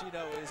 which, you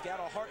know, has got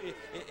a heart. It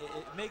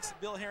makes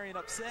Bill Herrion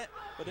upset,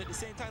 but at the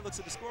same time looks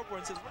at the scoreboard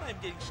and says, we're not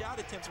even getting shot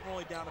attempts. We're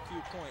only down a few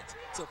points.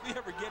 So if we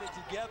ever get it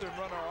together and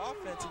run our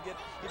offense and get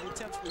the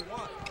attempts we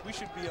want, we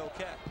should be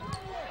okay.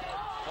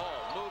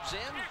 Hall moves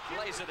in,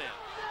 lays it in.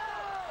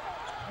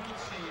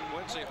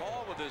 Quincy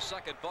Hall with his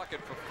second bucket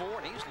for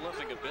 4, and he's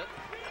limping a bit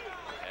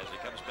as he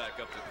comes back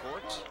up the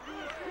court.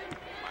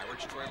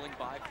 Pirates trailing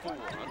by 4.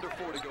 Under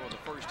 4 to go in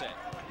the first half.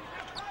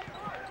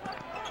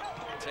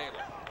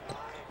 Taylor.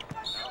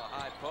 Now a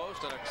high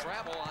post and a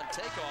travel on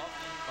takeoff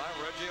by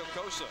Reggio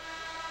Cosa.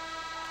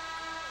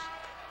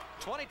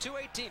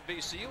 22-18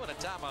 VCU and a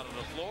timeout on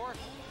the floor.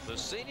 The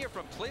senior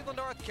from Cleveland,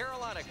 North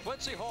Carolina,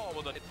 Quincy Hall,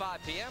 with a at 5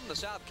 p.m. The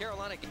South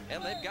Carolina,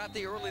 and they've got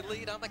the early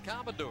lead on the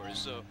Commodores.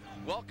 So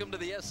welcome to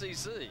the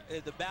SEC.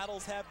 The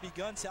battles have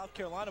begun. South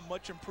Carolina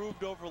much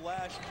improved over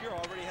last year.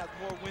 Already has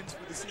more wins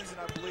for the season,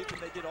 I believe, than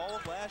they did all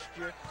of last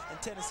year.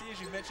 And Tennessee, as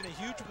you mentioned,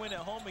 a huge win at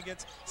home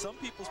against some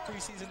people's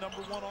preseason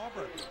 #1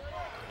 Auburn.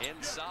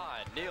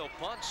 Inside, Neil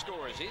Punt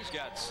scores. He's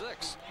got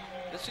 6.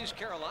 This East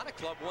Carolina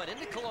club went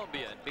into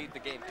Columbia and beat the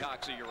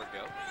Gamecocks a year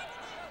ago.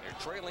 They're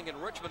trailing in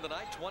Richmond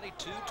tonight,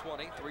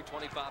 22-20,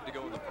 3:25 to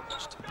go in the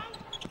first.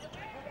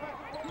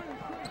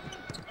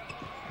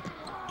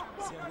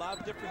 See a lot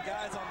of different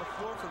guys on the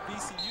floor for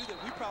VCU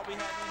that we probably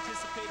hadn't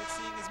anticipated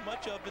seeing as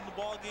much of in the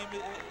ball game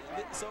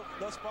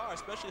thus far,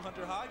 especially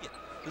Hunter Hoggett,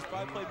 who's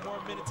probably played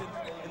more minutes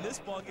in this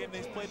ball game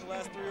than he's played the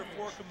last 3 or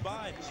 4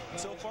 combined. And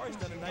so far, he's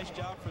done a nice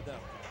job for them.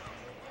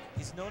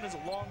 He's known as a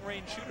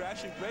long-range shooter,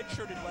 actually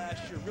redshirted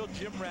last year. Real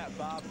gym rat,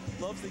 Bob.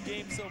 Loves the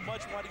game so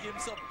much, wanted to get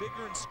himself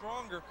bigger and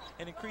stronger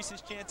and increase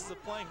his chances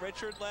of playing.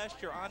 Redshirted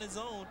last year on his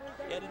own.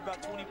 He added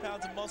about 20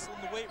 pounds of muscle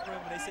in the weight room,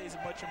 and they say he's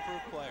a much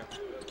improved player.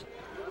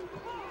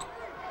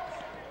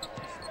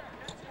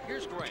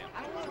 Here's Graham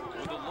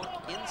with a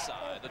look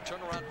inside. The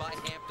turnaround by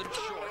Hampton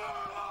short.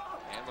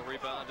 And the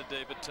rebound to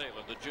David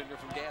Taylor, the junior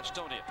from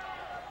Gastonia.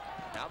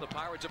 Now the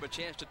Pirates have a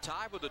chance to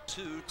tie with a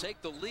 2,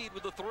 take the lead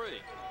with a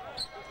 3.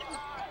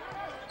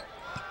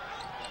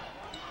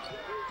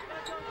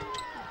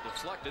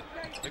 Deflected,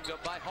 picked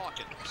up by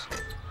Hawkins.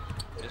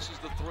 This is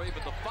the 3,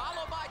 but the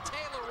follow by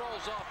Taylor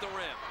rolls off the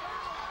rim.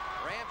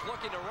 Rams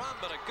looking to run,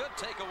 but a good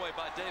takeaway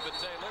by David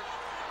Taylor.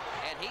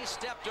 And he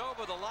stepped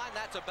over the line.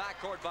 That's a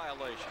backcourt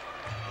violation.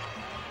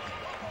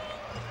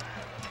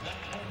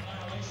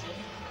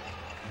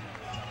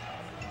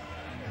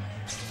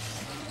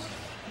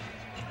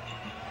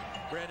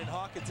 Brandon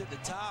Hawkins at the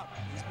top.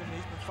 He's been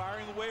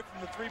firing away from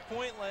the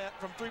three-point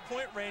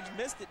range.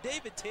 Missed it.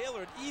 David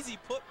Taylor, an easy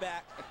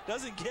putback.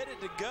 Doesn't get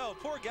it to go.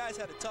 Poor guy's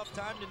had a tough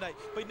time tonight,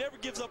 but he never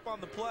gives up on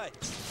the play.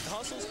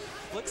 Hustles,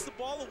 flicks the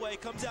ball away,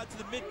 comes out to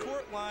the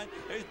mid-court line.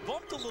 He's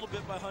bumped a little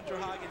bit by Hunter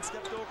Hoggins,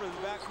 stepped over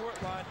the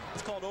back-court line.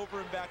 It's called over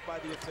and back by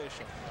the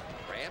official.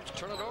 Rams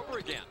turn it over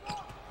again.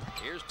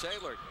 Here's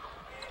Taylor.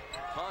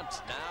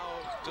 Punt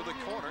now to the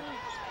corner.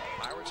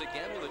 Pirates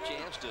again with a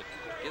chance to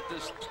get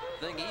this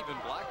thing even.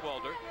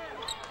 Blackwelder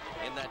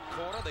in that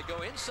corner. They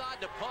go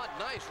inside to punt.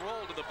 Nice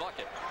roll to the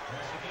bucket.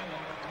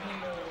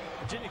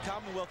 Virginia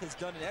Commonwealth has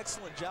done an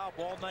excellent job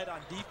all night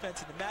on defense,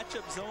 and the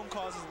matchup zone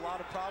causes a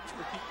lot of problems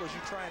for people as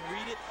you try and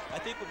read it. I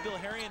think what Bill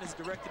Harrion has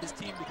directed his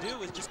team to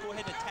do is just go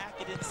ahead and attack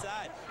it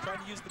inside,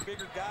 trying to use the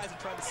bigger guys and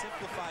trying to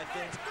simplify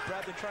things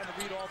rather than trying to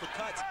read all the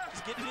cuts.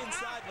 Just get it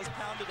inside, let's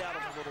pound it at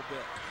them a little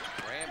bit.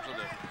 Rams with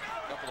a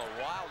couple of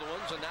wild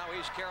ones, and now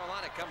East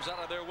Carolina comes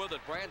out of there with it.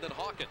 Brandon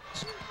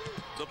Hawkins,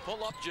 the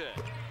pull-up jig.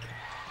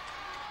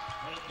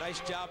 Nice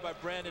job by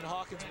Brandon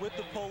Hawkins with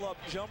the pull-up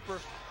jumper,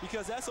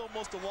 because that's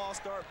almost a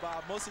lost art,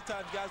 Bob. Most of the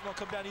time, guys want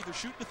to come down, either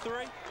shoot the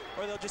 3,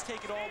 or they'll just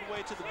take it all the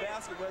way to the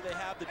basket where they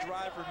have the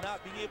drive, or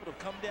not being able to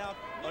come down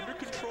under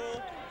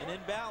control and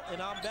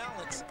on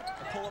balance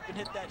and pull up and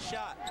hit that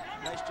shot.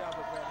 Nice job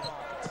by Brandon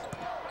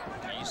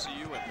Hawkins.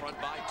 ECU in front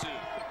by 2.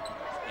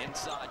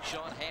 Inside,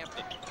 Sean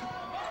Hampton.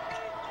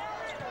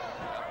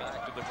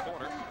 Back to the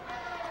corner.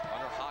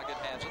 Hunter Hoggett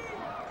has it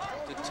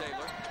to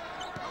Taylor.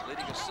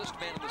 Leading assist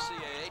man in the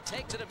CAA.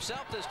 Takes it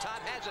himself this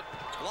time. Has it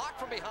blocked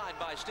from behind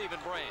by Stephen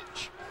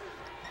Branch.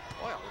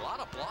 Boy, a lot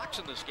of blocks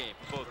in this game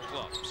for both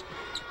clubs.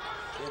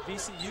 Yeah,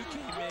 VCU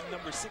came in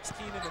number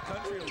 16 in the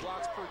country in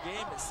blocks per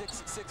game at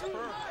 6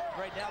 per.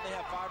 Right now they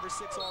have 5 or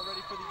 6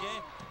 already for the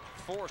game.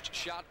 Forced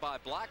shot by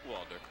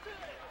Blackwelder.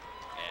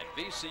 And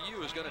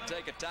VCU is going to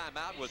take a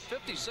timeout with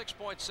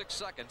 56.6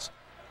 seconds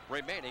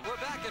remaining. We're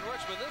back in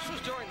Richmond. This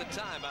was during the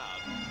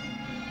timeout.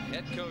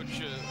 Head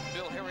coach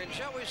Bill Harrion,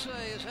 shall we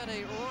say, has had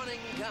a running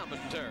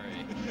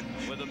commentary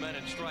with the men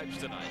in stripes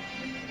tonight.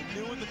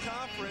 New in the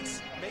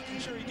conference, making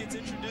sure he gets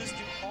introduced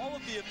to all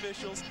of the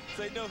officials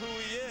so they know who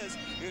he is.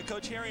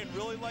 Coach Harrion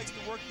really likes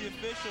to work the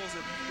officials.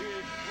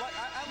 And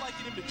I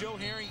liken him to Joe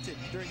Harrington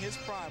during his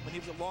prime when he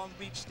was at Long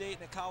Beach State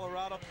and at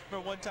Colorado.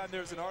 Remember one time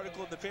there was an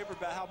article in the paper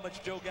about how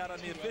much Joe got on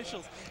the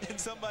officials, and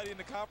somebody in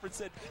the conference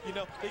said, you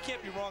know, they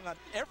can't be wrong on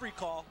every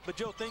call, but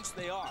Joe thinks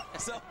they are.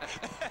 So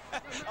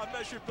I'm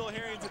not sure Bill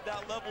Harrion's at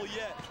that level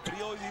yet, but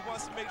he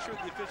wants to make sure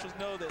the officials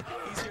know that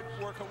he's here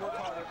to work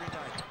hard every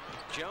night.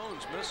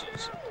 Jones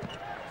misses.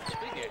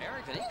 Speaking of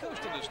Harrington, he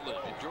coached in this league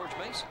at George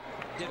Mason.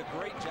 Did a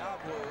great job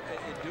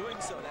in doing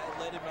so. That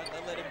led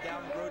him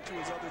down the road to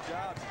his other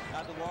jobs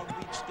out to Long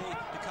Beach State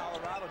to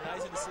Colorado. Now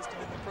he's an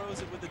assistant in the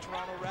pros with the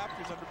Toronto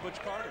Raptors under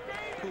Butch Carter,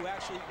 who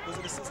actually was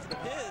an assistant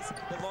of his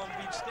at Long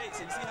Beach State.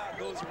 So you see how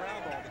it goes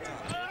around all the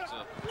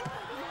time.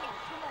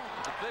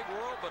 It's a big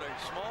world, but a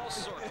small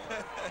circle.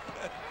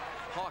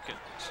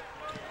 Hawkins.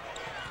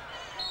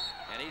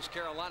 And East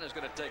Carolina is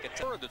going to take a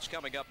turn that's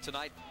coming up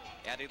tonight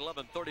at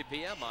 11:30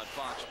 p.m. on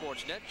Fox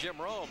Sports Net. Jim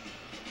Rome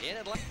in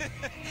Atlanta.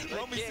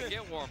 They can't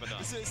get warm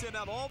enough. Send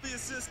out all the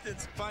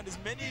assistants. Find as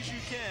many as you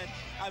can.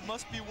 I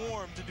must be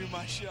warm to do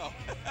my show.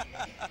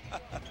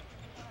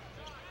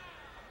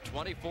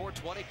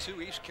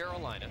 24-22 East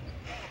Carolina.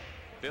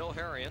 Bill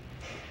Harrion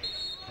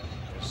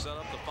set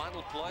up the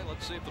final play.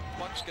 Let's see if the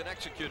Bucks can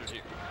execute it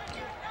here.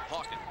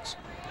 Hawkins.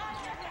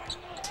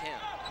 10,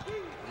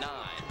 9.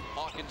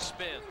 Hawkins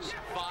spins,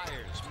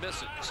 fires,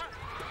 misses.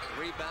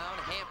 Rebound,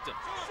 Hampton.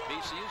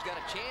 VCU's got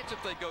a chance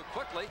if they go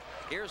quickly.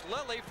 Here's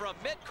Lilly from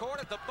midcourt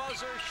at the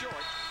buzzer, short.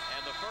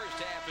 And the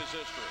first half is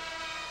history.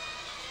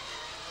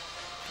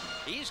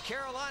 East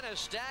Carolina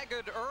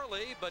staggered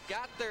early, but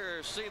got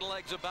their sea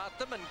legs about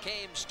them and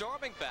came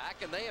storming back,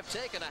 and they have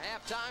taken a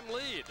halftime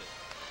lead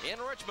in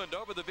Richmond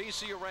over the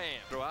VCU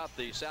Rams. Throughout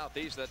the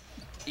southeast, that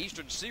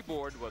eastern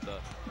seaboard with a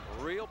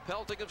real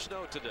pelting of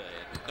snow today.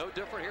 And no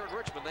different here in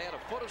Richmond. They had a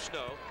foot of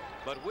snow,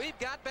 but we've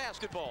got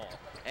basketball.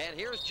 And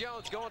here's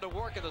Jones going to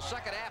work in the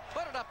second half.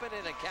 Put it up and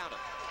in and count it.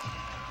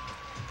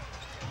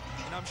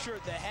 And I'm sure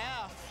at the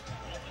half,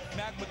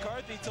 Mac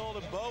McCarthy told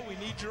him, Bo, we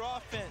need your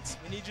offense.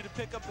 We need you to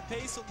pick up the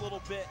pace a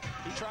little bit.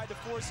 He tried to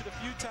force it a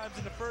few times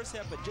in the first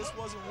half, but just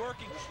wasn't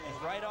working.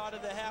 And right out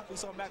of the half, we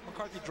saw Mac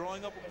McCarthy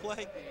drawing up a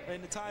play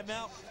in the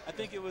timeout. I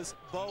think it was,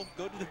 Bo,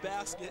 go to the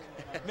basket,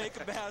 make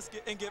a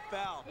basket, and get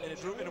fouled. And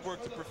it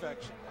worked to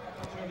perfection.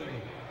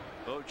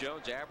 Bo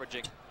Jones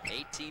averaging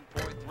 18.3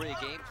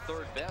 a game,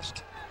 third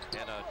best,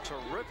 and a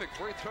terrific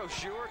free throw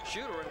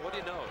shooter. And what do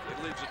you know?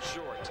 It leaves it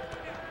short.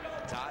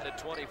 Tied at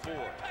 24.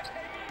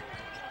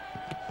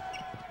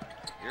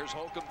 Here's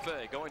Holcomb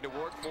Fay going to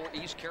work for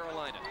East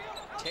Carolina.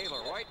 Taylor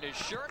right in his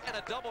shirt and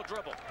a double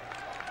dribble.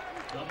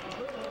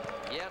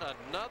 Yet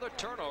another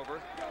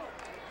turnover.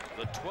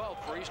 The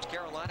 12th for East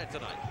Carolina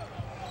tonight.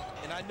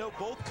 And I know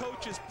both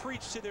coaches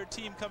preach to their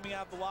team coming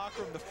out of the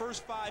locker room. The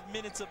first 5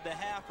 minutes of the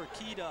half are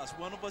key to us.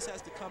 One of us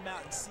has to come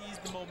out and seize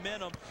the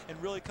momentum and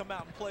really come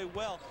out and play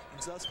well.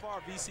 And thus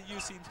far,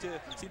 VCU seems to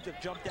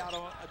have jumped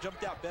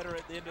out better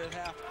at the end of the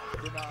half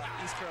than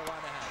East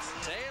Carolina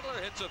has. Taylor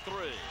hits a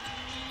three.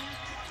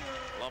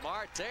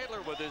 Lamar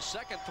Taylor with his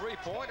second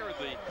three-pointer of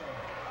the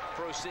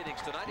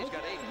proceedings tonight. He's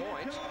got 8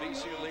 points.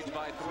 VCU leads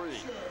by 3.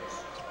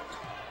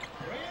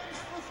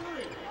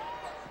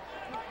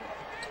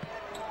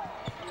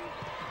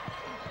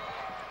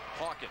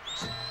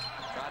 Hawkins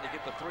trying to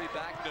get the three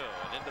back, no,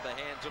 and into the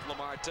hands of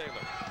Lamar Taylor.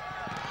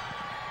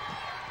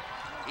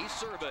 He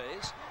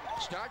surveys,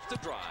 starts to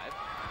drive,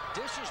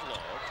 dishes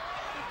low,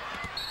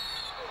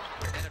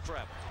 and a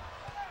travel.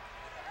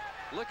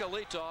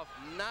 Likolitov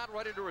not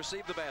ready to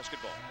receive the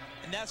basketball.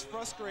 And that's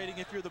frustrating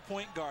if you're the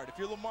point guard. If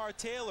you're Lamar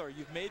Taylor,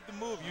 you've made the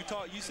move.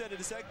 You said it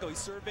a second ago. He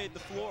surveyed the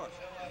floor,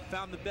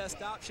 found the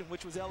best option,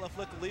 which was LF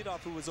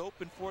Likolitov, who was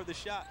open for the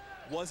shot,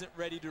 wasn't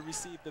ready to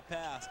receive the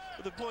pass.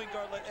 With a point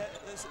guard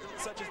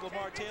such as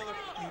Lamar Taylor,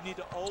 you need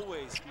to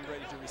always be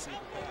ready to receive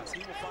the pass. He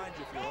will find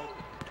you if you're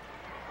open.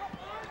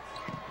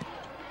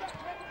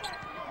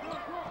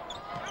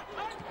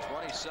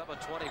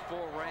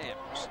 27-24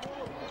 Rams.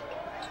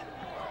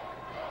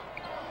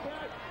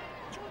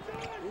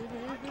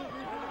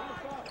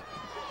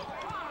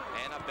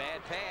 And a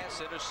bad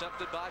pass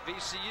intercepted by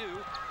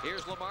VCU.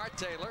 Here's Lamar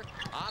Taylor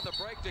on the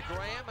break to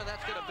Graham, and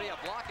that's going to be a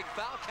blocking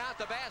foul. Count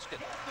the basket.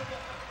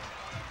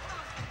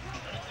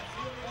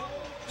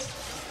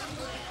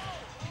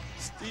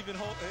 Stephen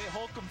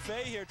Holcomb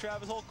Fay here,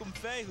 Travis Holcomb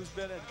Fay, who's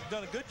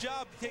done a good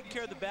job taking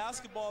care of the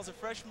basketball as a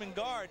freshman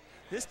guard.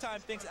 This time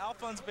thinks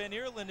Alphonse Van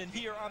Eerland and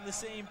he are on the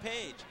same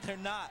page. They're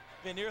not.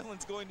 Van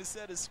Eerland's going to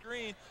set a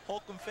screen.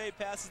 Holcomb Fay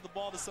passes the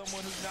ball to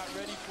someone who's not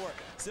ready for it.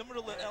 Similar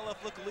to LF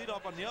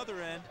Likolitov on the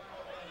other end.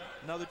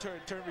 Another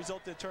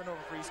resulted in a turnover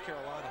for East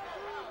Carolina.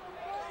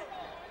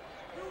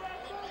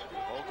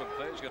 Holcomb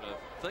Fay's going to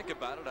think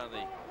about it on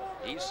the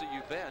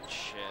ECU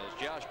bench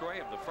as Josh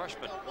Graham, the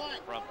freshman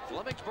from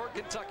Flemingsburg,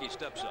 Kentucky,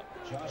 steps up.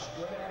 Josh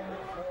Graham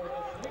for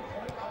the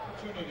three-point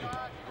opportunity.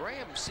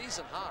 Graham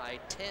season high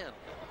 10.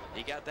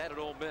 He got that at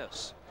Ole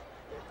Miss.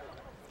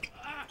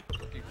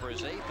 Looking for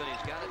his 8th, and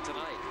he's got it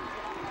tonight.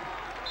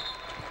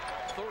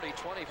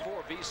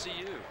 30-24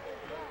 VCU.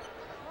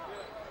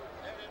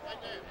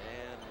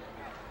 And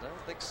I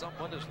don't think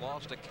someone has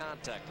lost a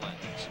contact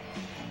lens.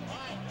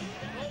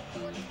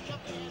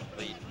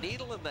 The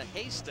needle in the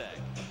haystack.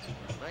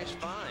 Nice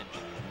find.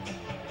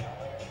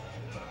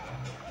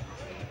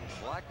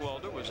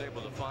 Blackwelder was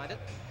able to find it.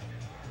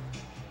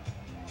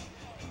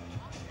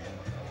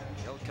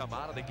 He'll come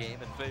out of the game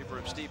in favor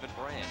of Stephen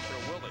Branch.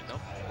 Or will he? No,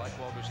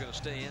 Blackwelder's going to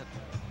stay in.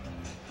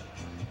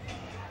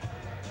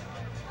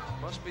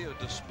 Must be a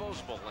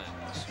disposable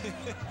lens.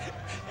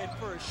 And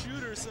for a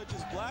shooter such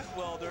as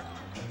Blackwelder,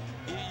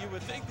 you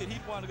would think that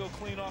he'd want to go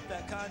clean off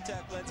that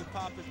contact lens and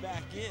pop it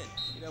back in.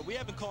 You know, we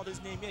haven't called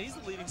his name yet. He's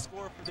the leading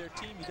scorer for their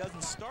team. He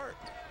hadn't started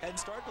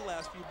the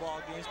last few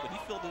ball games, but he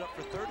filled it up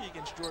for 30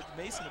 against George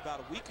Mason about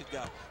a week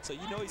ago. So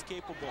you know he's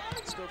capable.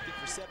 Stroked it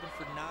for 7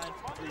 for 9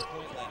 from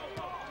 3-point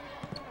land.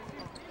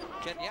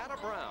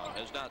 Kenyatta Brown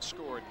has not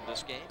scored in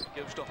this game.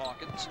 Gives to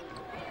Hawkins.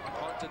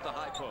 Punt at the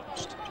high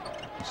post.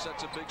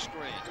 Sets a big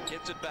screen.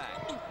 Hits it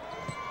back.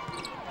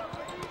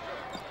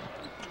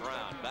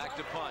 Brown back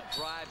to punt.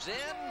 Drives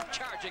in.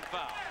 Charging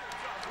foul.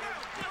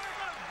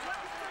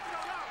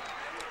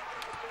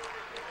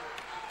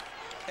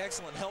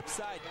 Excellent help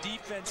side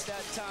defense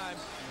that time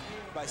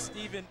by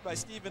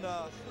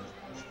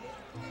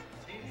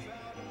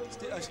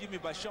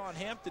by Sean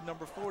Hampton,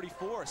 number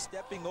 44,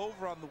 stepping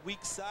over on the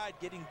weak side,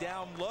 getting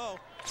down low.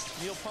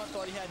 Neil Punt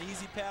thought he had an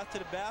easy path to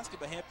the basket,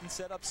 but Hampton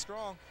set up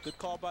strong. Good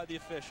call by the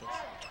officials.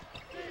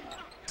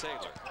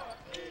 Taylor.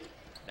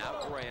 Now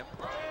Graham.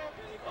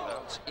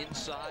 Bounce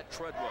inside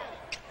Treadwell.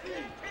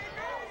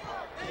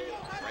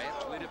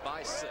 Rams lead it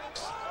by 6.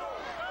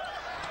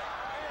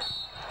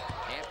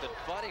 Hampton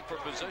fighting for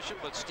position,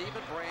 but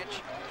Stephen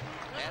Branch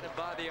had him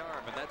by the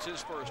arm, and that's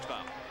his first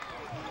foul.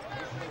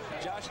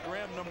 Josh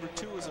Graham, number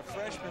 2, is a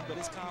freshman, but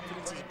his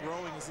confidence is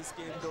growing as this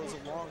game goes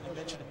along. You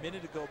mentioned a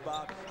minute ago,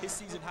 Bob, his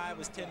season high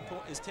was 10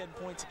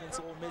 points against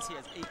Ole Miss. He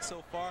has 8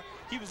 so far.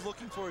 He was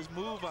looking for his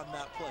move on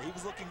that play. He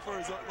was looking for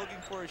his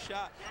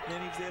shot, and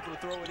then he was able to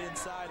throw it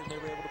inside, and they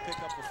were able to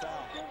pick up the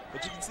foul.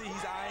 But you can see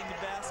he's eyeing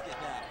the basket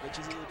now, which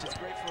is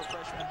great for a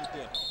freshman to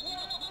do.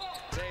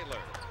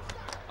 Taylor,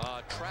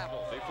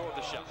 travel before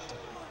the shot.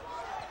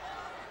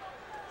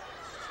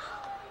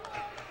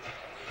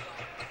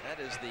 That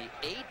is the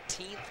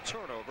 18th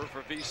turnover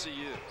for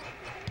VCU.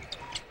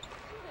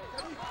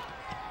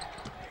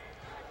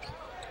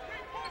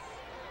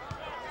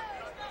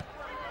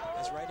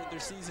 That's right at their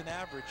season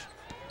average.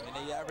 I mean,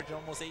 they average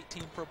almost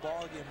 18 per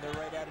ball game.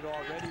 They're right at it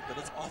already, but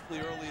it's awfully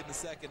early in the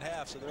second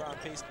half, so they're on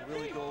pace to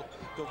really go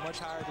much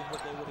higher than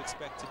what they would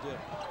expect to do.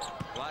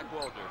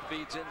 Blackwelder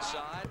feeds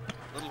inside.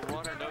 Little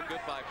runner, no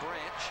good by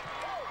Branch.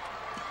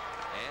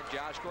 And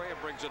Josh Graham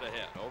brings it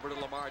ahead. Over to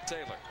Lamar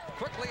Taylor.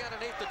 Quickly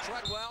underneath the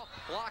Treadwell.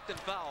 Blocked and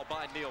fouled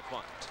by Neil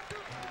Punt.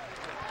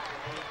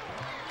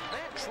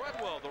 And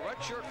Treadwell, the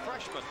redshirt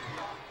freshman,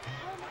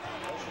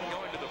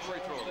 going to the free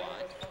throw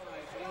line.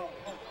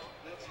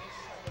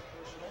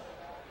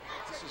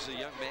 This is a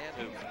young man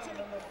who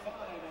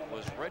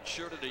was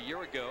redshirted a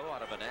year ago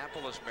out of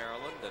Annapolis,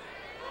 Maryland. And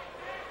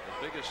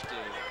the biggest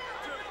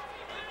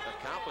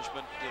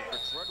accomplishment for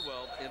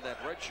Treadwell in that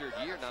redshirt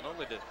year, not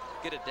only to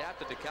get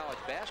adapted to college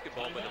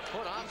basketball, but to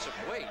put on some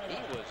weight.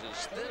 He was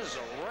as thin as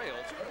a rail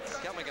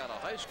coming out of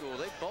high school.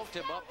 They bulked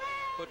him up,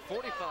 put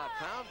 45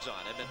 pounds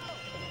on him. And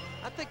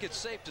I think it's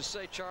safe to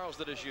say, Charles,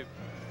 that as you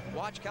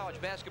watch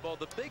college basketball,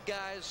 the big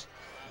guys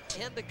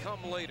tend to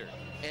come later.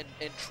 And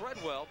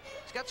Treadwell,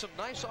 he's got some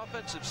nice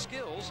offensive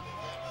skills.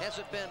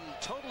 Hasn't been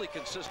totally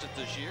consistent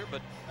this year,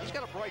 but he's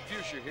got a bright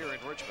future here in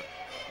Richmond.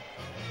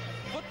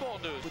 Football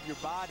news. With your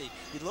body,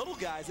 the little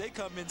guys, they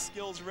come in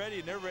skills ready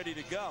and they're ready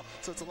to go.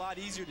 So it's a lot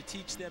easier to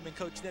teach them and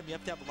coach them. You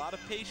have to have a lot of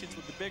patience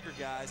with the bigger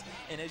guys.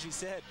 And as you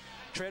said,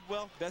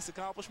 Treadwell, best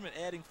accomplishment,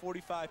 adding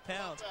 45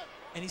 pounds,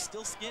 and he's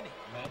still skinny.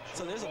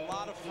 So there's a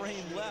lot of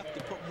frame left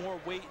to put more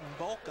weight and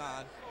bulk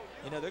on.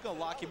 You know, they're going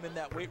to lock him in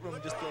that weight room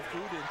and just throw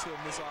food into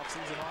him this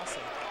offseason also.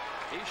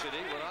 He should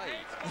eat what I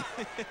eat.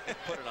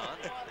 Put it on.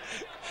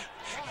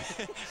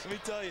 Let me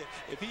tell you,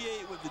 if he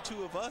ate what the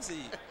two of us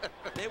eat,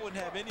 they wouldn't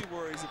have any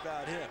worries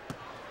about him.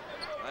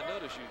 I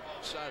noticed you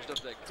sized up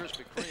that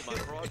Krispy Kreme on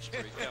Broad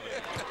Street coming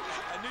in.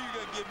 I knew you were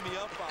going to give me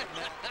up on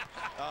that.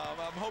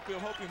 I'm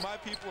hoping my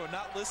people are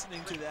not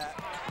listening to that.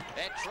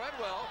 And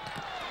Treadwell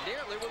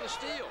nearly with a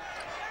steal.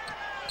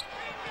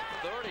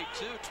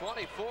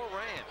 32-24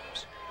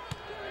 Rams.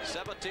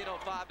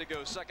 17:05 to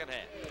go, second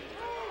half.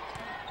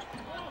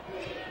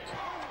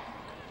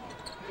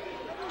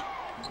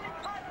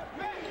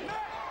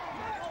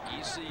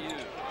 ECU,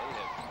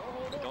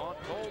 they have gone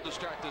cold to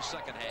start this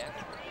second half.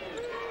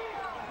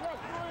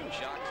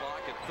 Shot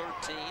clock at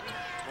 13.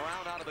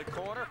 Brown out of the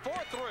corner,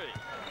 4-3.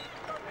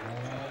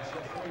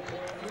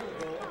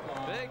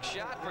 Big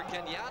shot for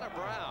Kenyatta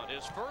Brown,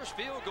 his first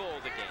field goal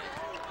of the game.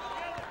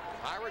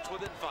 Pirates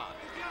within 5.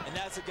 And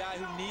that's a guy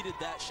who needed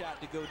that shot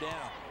to go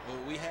down.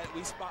 We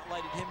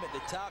spotlighted him at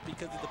the top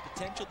because of the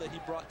potential that he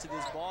brought to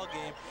this ball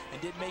game,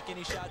 and didn't make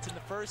any shots in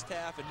the first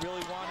half, and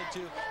really wanted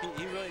to.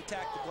 He really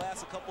attacked the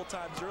glass a couple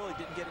times early,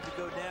 didn't get it to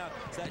go down.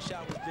 So that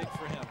shot was big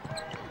for him.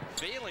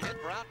 Feeling it,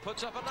 Brown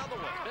puts up another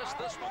one. Missed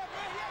this one.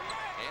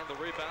 And the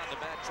rebound to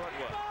Matt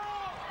Treadwell.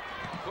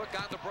 Quick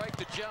on the break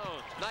to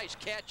Jones. Nice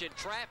catch in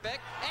traffic,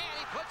 and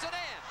he puts it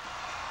in.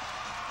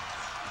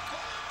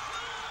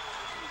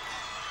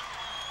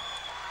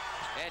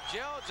 And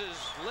Jones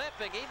is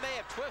limping. He may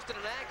have twisted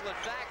an ankle.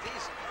 In fact,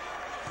 he's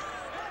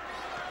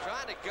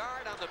trying to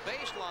guard on the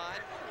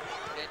baseline,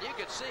 and you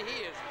can see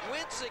he is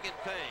wincing in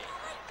pain.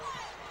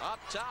 Up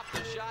top,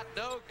 the shot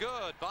no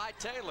good by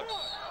Taylor.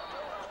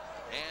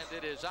 And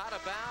it is out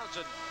of bounds,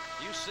 and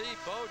you see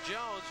Bo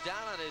Jones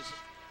down on his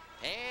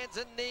hands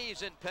and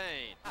knees in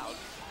pain. Out.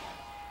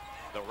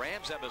 The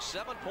Rams have a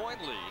 7-point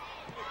lead.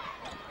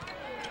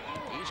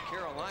 East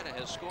Carolina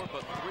has scored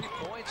but 3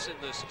 points in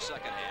this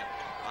second half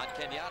on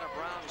Kenyatta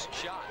Brown's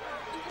shot.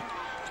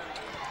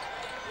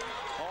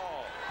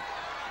 Hall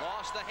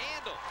lost the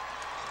handle.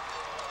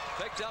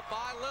 Picked up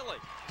by Lilly.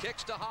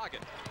 Kicks to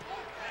Hagen.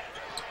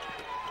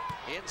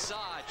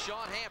 Inside,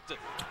 Sean Hampton.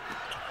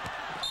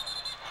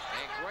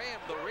 And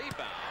Graham the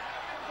rebound.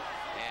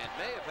 And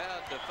may have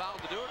had the foul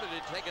to do it, or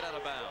did he take it out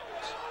of bounds?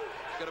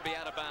 It's going to be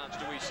out of bounds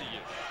to ECU.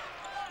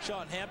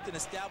 Sean Hampton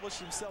established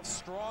himself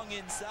strong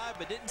inside,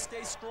 but didn't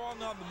stay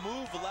strong on the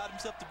move. Allowed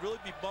himself to really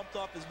be bumped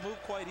off his move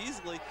quite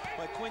easily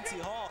by Quincy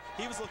Hall.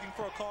 He was looking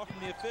for a call from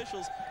the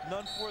officials,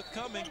 none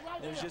forthcoming.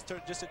 It was just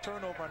a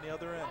turnover on the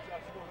other end.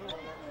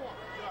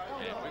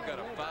 And we've got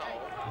a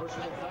foul.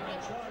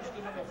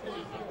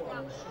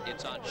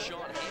 It's on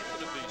Sean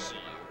Hampton of VCU,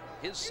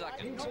 his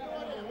second.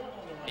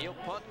 Neil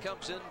Punt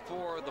comes in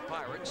for the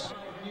Pirates.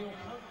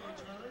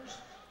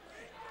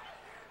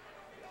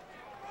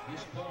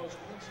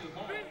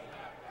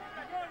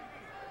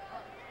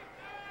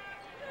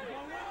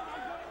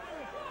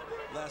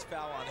 Last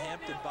foul on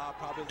Hampton, Bob.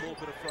 Probably a little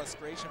bit of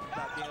frustration from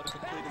not being able to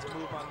complete his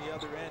move on the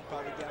other end.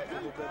 Probably got a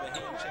little bit of a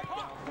hand check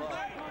down low.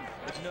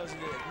 But you know,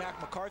 Mac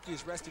McCarthy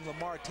is resting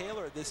Lamar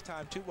Taylor at this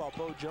time too, while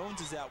Bo Jones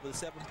is out with a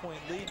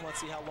 7-point lead. Want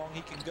to see how long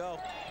he can go,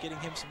 getting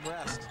him some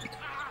rest.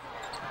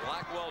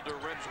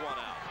 Blackwelder rims one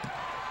out.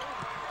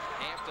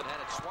 Hampton had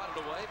it swatted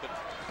away, but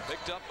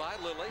picked up by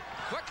Lilly.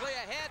 Quickly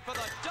ahead for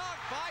the dunk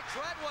by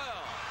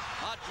Treadwell.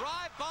 A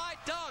drive-by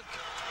dunk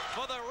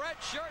for the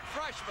redshirt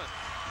freshman.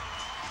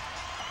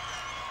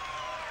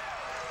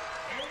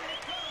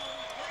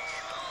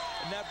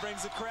 And that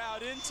brings the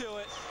crowd into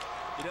it.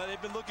 You know,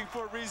 they've been looking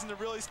for a reason to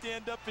really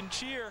stand up and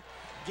cheer.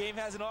 Game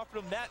hasn't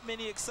offered them that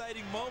many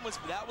exciting moments,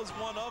 but that was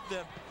one of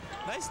them.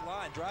 Nice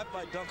line,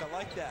 drive-by dunk. I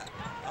like that.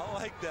 I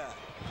like that.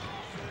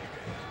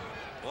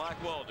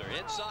 Blackwelder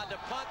inside to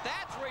Punt.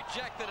 That's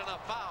rejected and a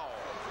foul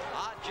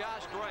on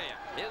Josh Graham,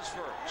 his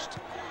first.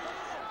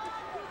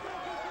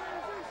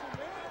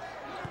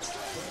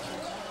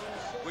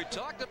 We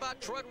talked about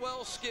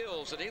Treadwell's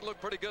skills, and he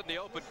looked pretty good in the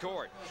open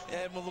court.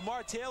 And with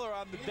Lamar Taylor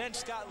on the bench,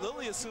 Scott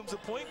Lilly assumes a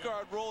point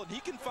guard role, and he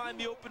can find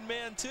the open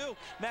man too.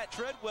 Matt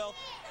Treadwell,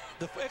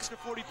 the extra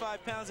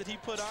 45 pounds that he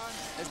put on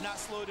has not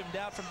slowed him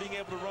down from being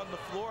able to run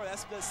the floor.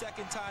 That's the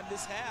second time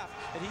this half,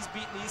 and he's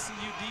beaten the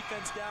ECU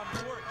defense down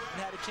court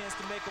and had a chance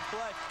to make a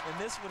play. And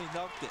this one, he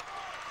dunked it.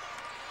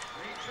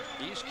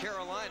 East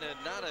Carolina,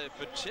 not a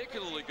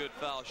particularly good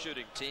foul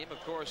shooting team. Of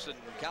course, in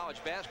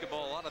college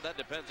basketball, a lot of that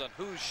depends on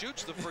who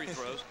shoots the free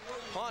throws.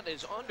 Punt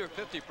is under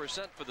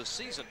 50% for the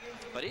season,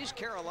 but East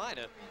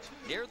Carolina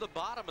near the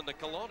bottom in the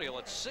Colonial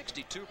at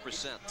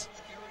 62%.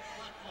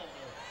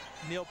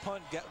 Neil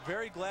Punt got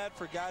very glad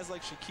for guys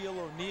like Shaquille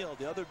O'Neal,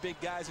 the other big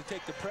guys who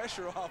take the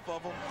pressure off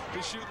of them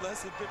to shoot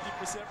less than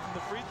 50% from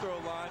the free throw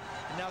line.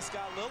 And now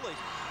Scott Lilly.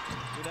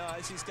 You know,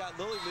 I see Scott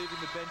Lilly leaving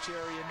the bench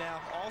area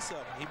now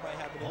also. He might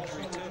have an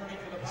injury too.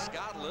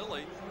 Scott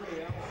Lilly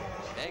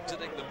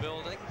exiting the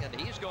building, and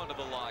he's going to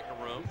the locker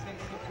room.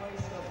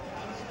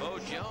 Bo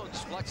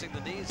Jones flexing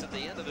the knees at the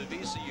end of the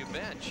VCU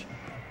bench.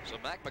 So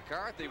Mac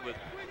McCarthy with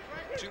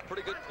two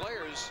pretty good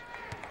players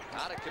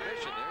out of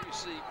commission. There you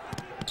see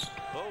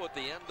Bo at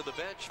the end of the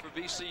bench for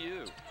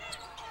VCU.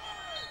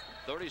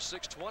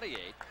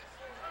 36-28.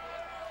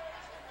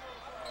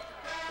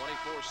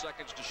 24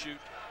 seconds to shoot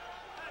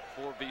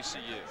for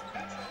VCU.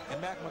 And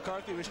Mac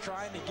McCarthy was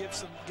trying to get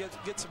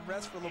some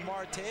rest for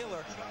Lamar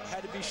Taylor.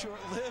 Had to be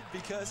short-lived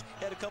because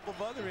he had a couple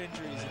of other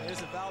injuries. And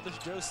there's a Valdez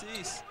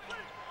Joseph.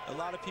 A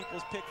lot of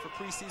people's pick for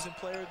preseason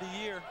player of the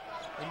year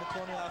in the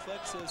Colonial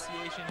Athletic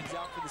Association. He's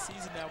out for the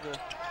season now with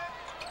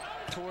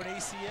torn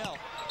ACL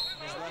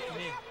in his left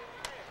knee.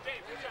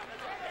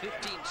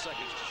 15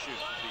 seconds to shoot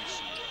for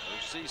VCU.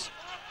 Joseph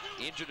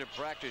injured in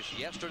practice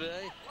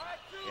yesterday.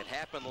 It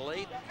happened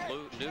late.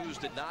 News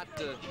did not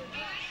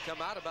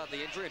come out about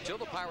the injury until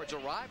the Pirates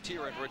arrived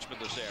here in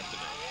Richmond this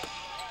afternoon.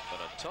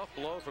 But a tough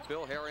blow for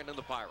Bill Herring and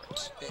the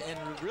Pirates. And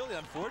the really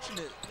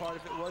unfortunate part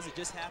of it was it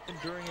just happened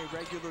during a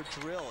regular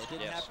drill. It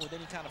didn't happen with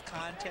any kind of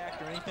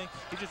contact or anything.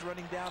 He was just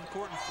running down the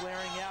court and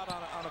flaring out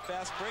on a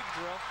fast break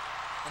drill.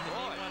 And the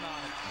knee went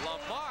on it.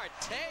 Lamar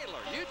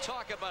Taylor, you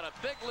talk about a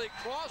big league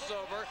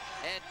crossover,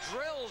 and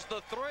drills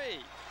the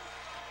three.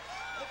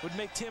 Would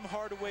make Tim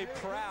Hardaway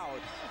proud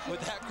with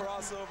that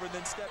crossover and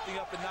then stepping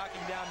up and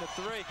knocking down the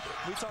three.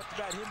 We talked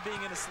about him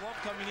being in a slump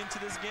coming into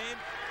this game.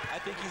 I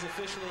think he's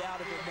officially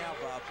out of it now,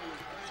 Bob.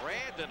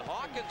 Brandon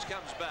Hawkins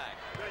comes back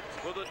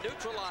with a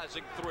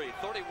neutralizing three.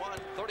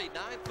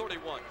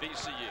 39-31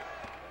 VCU.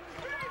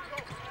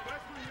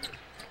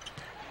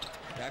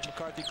 Mac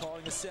McCarthy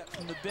calling a set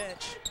from the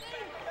bench.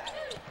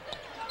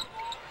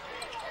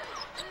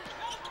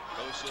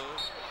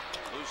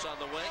 Loose on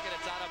the wing, and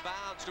it's out of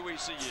bounds to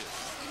ECU.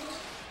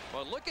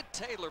 Well, look at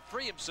Taylor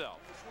free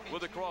himself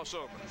with a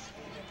crossover.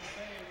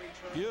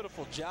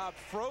 Beautiful job.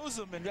 Froze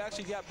him and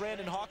actually got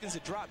Brandon Hawkins to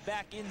drop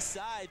back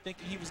inside,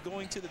 thinking he was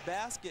going to the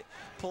basket.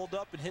 Pulled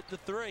up and hit the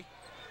three.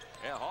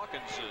 Yeah,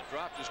 Hawkins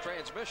dropped his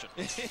transmission.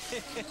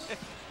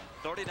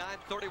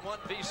 39-31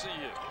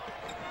 VCU.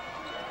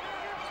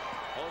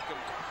 Holcomb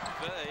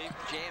Bay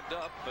jammed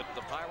up, but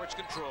the Pirates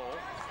control.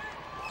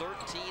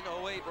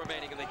 13:08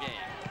 remaining in the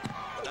game.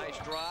 Nice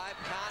drive,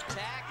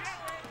 contact,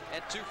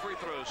 and two free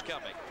throws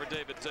coming for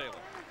David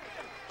Taylor.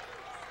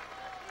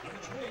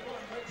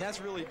 That's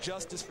really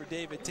justice for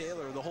David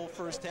Taylor. The whole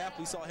first half,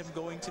 we saw him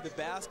going to the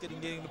basket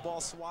and getting the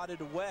ball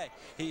swatted away.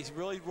 He's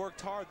really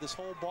worked hard this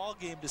whole ball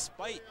game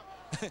despite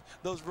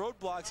those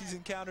roadblocks he's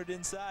encountered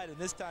inside, and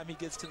this time he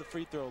gets to the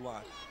free throw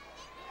line.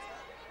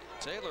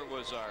 Taylor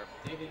was our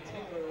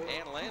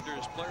Ann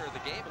Landers player of the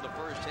game in the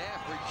first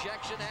half.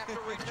 Rejection after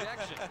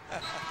rejection.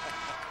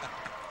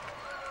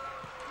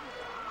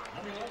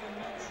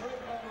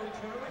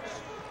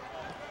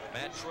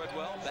 Matt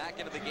Treadwell back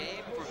into the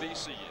game for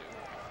VCU.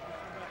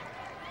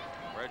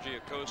 Reggie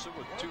Acosta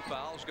with 2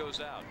 fouls goes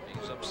out.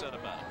 He's upset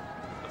about it.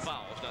 The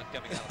foul's not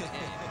coming out of the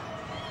game.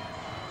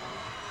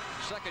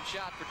 Second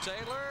shot for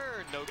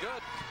Taylor, no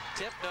good.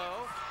 Tip,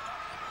 no.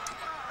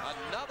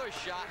 Another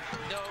shot,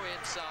 no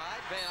inside.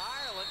 Van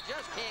Ireland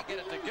just can't get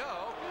it to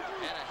go.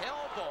 And a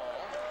hell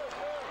ball.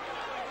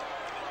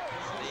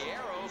 The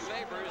arrow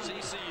favors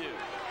ECU.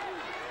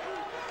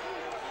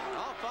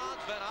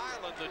 Alphonse Van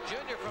Ireland, the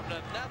junior from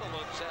the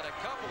Netherlands, had a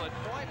couple at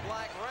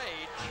point-blank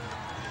range.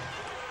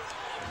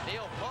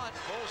 Neil Punt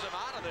pulls him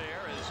out of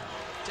there as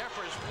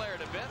tempers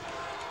flared a bit.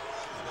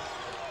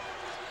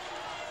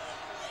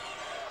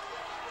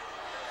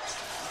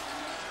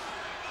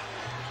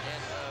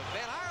 And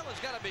Van Ireland's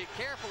got to be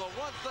careful of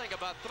one thing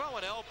about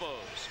throwing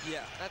elbows.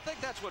 Yeah. I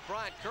think that's what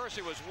Brian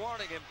Kersey was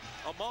warning him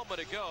a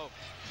moment ago.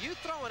 You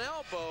throw an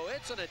elbow,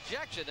 it's an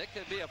ejection. It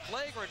could be a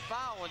flagrant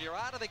foul and you're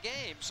out of the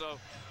game. So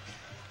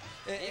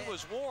he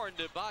was warned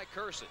by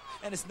Kersey.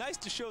 And it's nice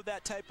to show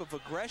that type of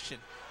aggression.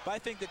 But I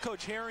think that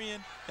Coach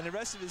Harrion and the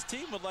rest of his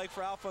team would like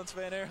for Alphonse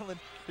Van Ireland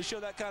to show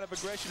that kind of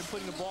aggression and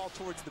putting the ball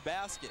towards the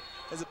basket,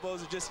 as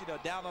opposed to just,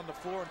 down on the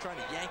floor and trying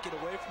to yank it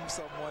away from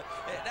someone.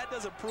 And that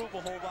doesn't prove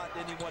a whole lot to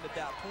anyone at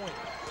that point.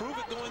 Prove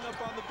it going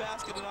up on the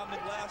basket and on the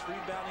glass,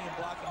 rebounding and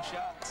blocking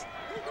shots.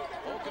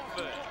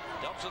 Okenfeld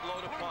dumps it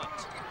low to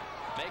Punt.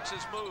 Makes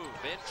his move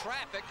in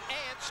traffic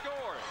and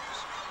scores.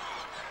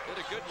 Did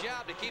a good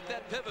job to keep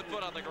that pivot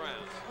foot on the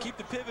ground. Keep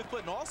the pivot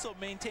foot and also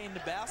maintain the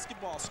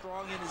basketball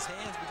strong in his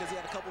hands because he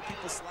had a couple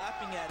people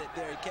slapping at it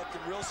there. He kept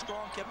it real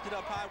strong, kept it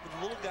up high when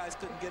the little guys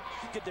couldn't get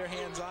their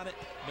hands on it.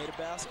 Made a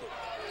basket.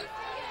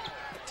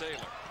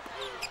 Taylor.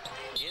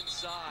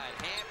 Inside,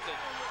 Hampton.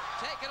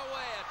 Taken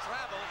away a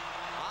travel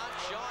on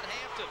Sean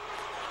Hampton.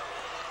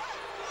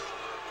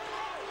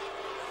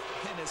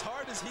 And as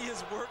hard as he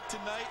has worked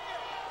tonight,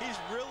 he's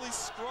really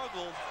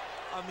struggled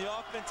on the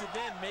offensive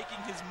end, making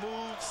his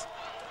moves,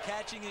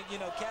 catching it,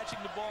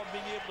 catching the ball and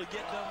being able to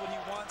get done what he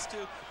wants to.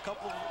 A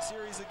couple of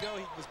series ago,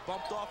 he was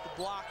bumped off the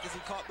block as he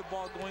caught the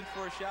ball going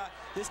for a shot.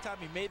 This time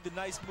he made the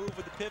nice move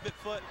with the pivot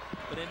foot,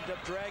 but ended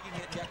up dragging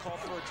it and got called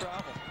for a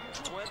travel.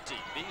 20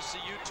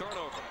 VCU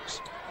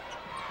turnovers.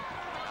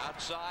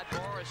 Outside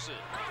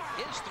Morrison.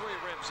 His 3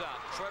 rims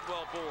out.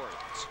 Treadwell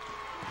boards.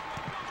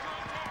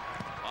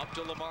 Up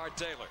to Lamar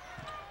Taylor.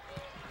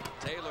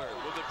 Taylor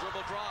with a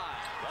dribble drive.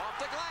 Off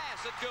the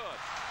glass and good.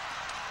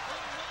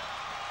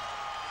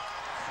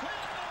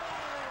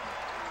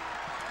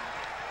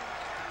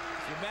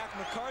 You're Mac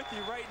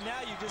McCarthy right now.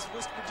 You just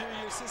whispered to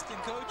your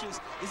assistant coaches,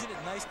 isn't it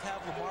nice to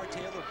have Lamar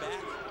Taylor back?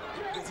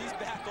 Because he's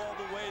back all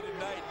the way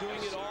tonight,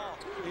 doing it all.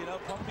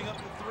 Pumping up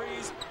the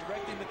threes,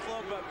 directing the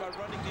club by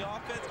running the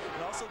offense,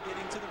 and also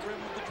getting to the rim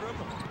with the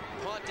dribble.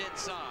 Punt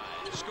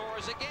inside.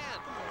 Scores again.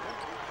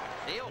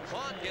 Neil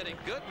Punt getting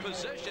good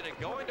position and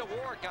going to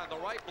work on the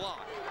right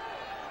block.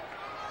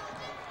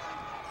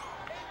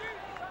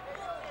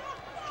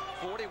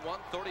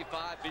 41-35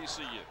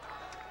 VCU.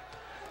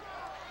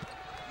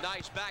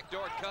 Nice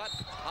backdoor cut.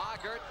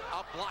 Hoggart,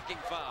 a blocking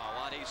foul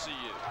on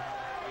ECU.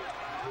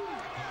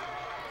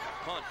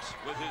 Punt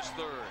with his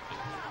 3rd.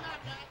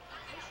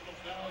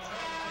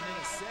 And in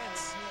a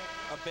sense,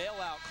 a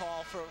bailout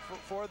call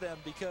for them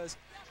because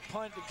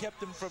Punt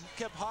kept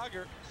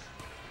Hoggart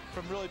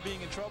from really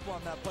being in trouble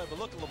on that play. But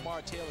look at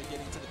Lamar Taylor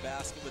getting to the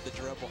basket with the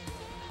dribble.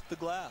 The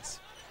glass.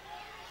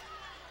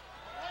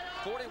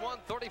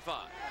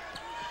 41-35.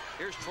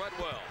 Here's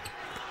Treadwell.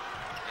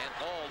 And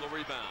Hall the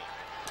rebound.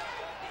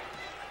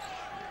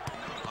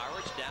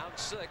 Pirates down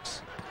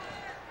 6.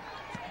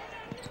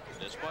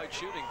 Despite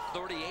shooting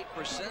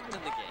 38% in the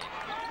game.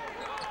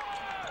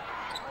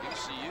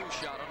 VCU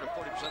shot under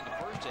 40% in the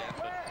first half,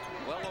 but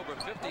well over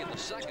 50 in the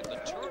second. The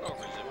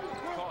turnovers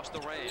have cost the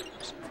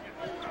Rams.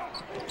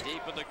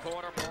 Deep in the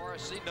corner,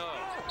 Morrissey, no.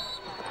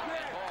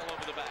 And Hall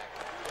over the back.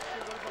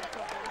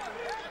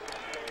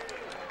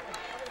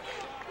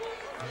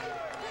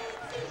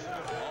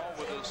 Hall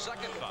with his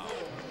 2nd foul.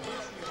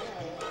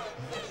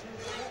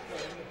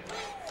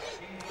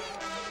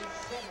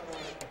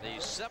 The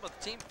 7th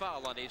team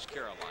foul on East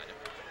Carolina.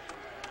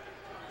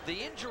 The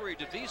injury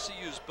to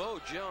VCU's Bo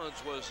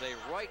Jones was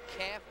a right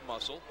calf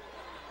muscle,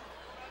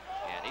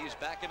 and he's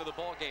back into the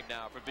ball game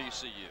now for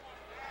VCU.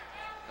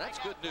 That's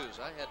good news.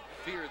 I had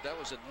feared that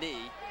was a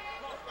knee,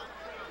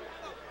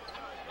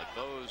 but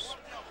Bo's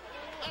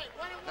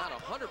not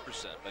 100%,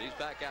 but he's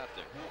back out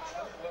there.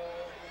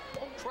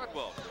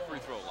 Treadwell, free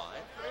throw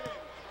line.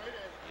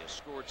 He has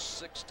scored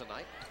 6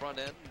 tonight. Front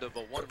end of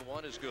a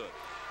 1-1 is good.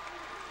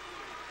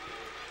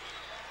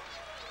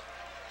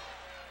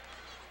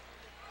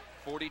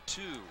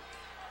 42-35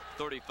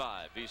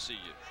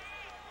 VCU.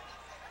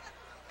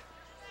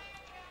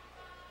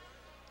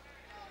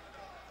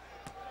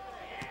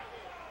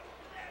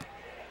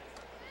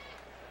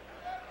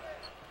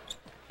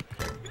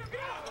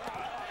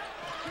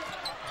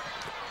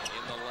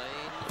 In the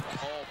lane,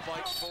 Hall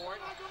fights for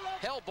it.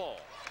 Hell ball.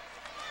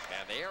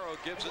 And the arrow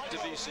gives it to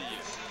VCU.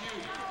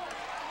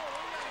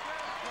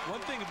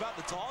 One thing about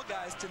the tall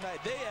guys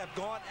tonight, they have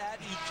gone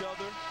at each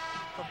other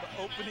from the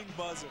opening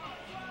buzzer.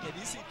 And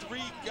you see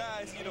three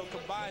guys, you know,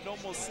 combined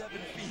almost 7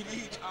 feet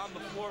each on the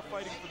floor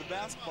fighting for the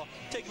basketball,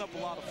 taking up a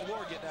lot of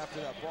floor getting after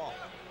that ball.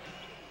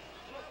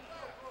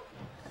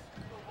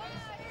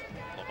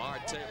 Lamar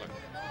Taylor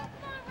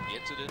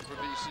gets it in for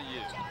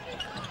VCU.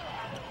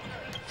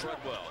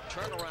 Treadwell,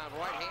 turnaround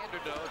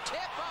right-hander, no.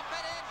 Tip up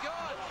and in, good.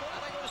 I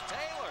think it was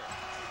Taylor.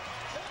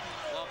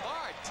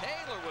 Lamar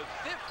Taylor with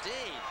 15,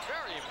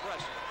 very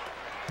impressive.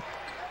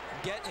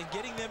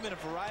 Getting them in a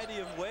variety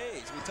of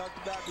ways. We talked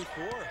about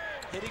before,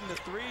 hitting the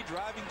three,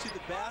 driving to the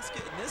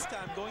basket, and this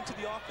time going to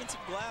the offensive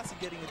glass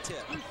and getting a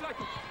tip.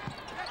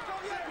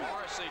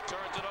 Morrissey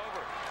turns it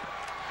over.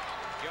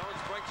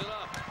 Jones brings it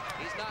up.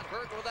 He's not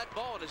hurting with that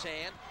ball in his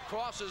hand.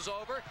 Crosses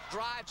over,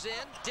 drives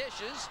in,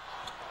 dishes,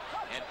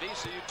 and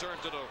VCU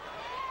turns it over.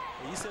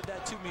 You said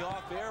that to me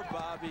off air,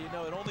 Bobby. You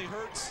know, it only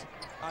hurts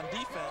on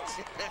defense.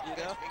 You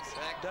know,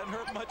 exactly. Doesn't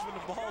hurt much when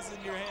the ball's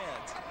in your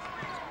hands.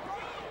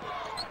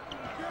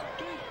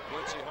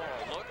 Quincy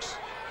Hall looks.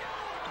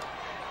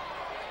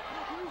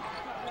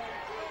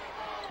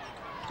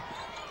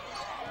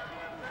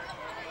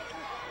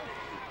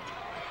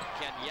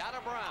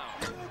 Kenyatta Brown.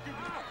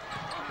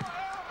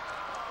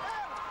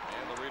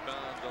 And the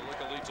rebound to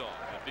Licolito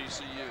at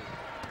VCU.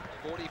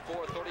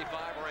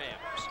 44-35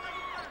 Rams.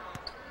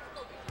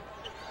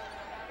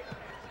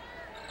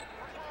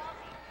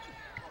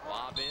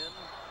 Lob in.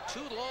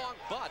 Too long,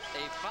 but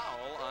a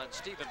foul on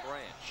Stephen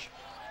Branch.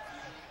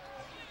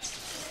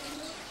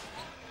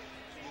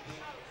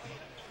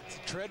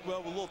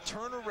 Treadwell with a little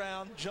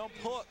turnaround jump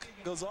hook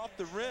goes off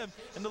the rim,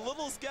 and the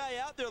littlest guy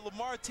out there,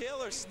 Lamar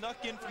Taylor,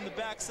 snuck in from the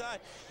backside.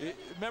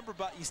 Remember,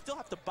 but you still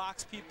have to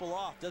box people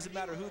off. Doesn't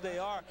matter who they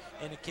are,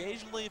 and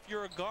occasionally, if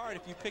you're a guard,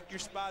 if you pick your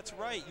spots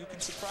right, you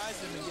can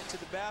surprise them and get to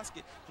the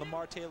basket.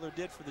 Lamar Taylor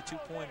did for the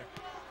two-pointer.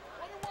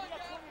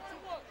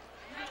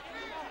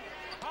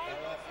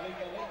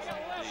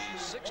 The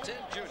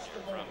 6'10 junior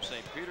from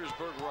St.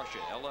 Petersburg, Russia,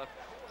 LF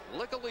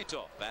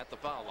Licolito at the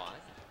foul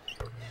line.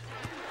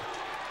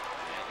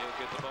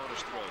 He'll get the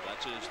bonus throw.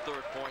 That's his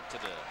third point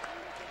today.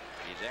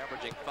 He's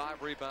averaging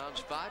 5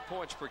 rebounds, 5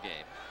 points per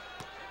game.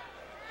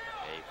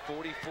 A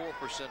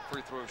 44%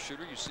 free throw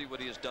shooter. You see what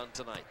he has done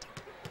tonight.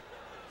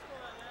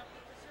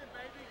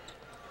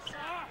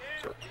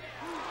 Both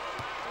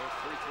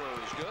free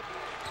throws good.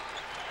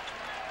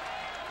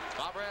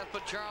 Bob Rath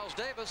and Charles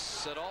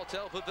Davis at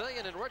Alltel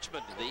Pavilion in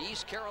Richmond. The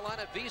East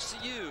Carolina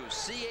VCU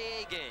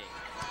CAA game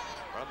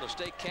from the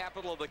state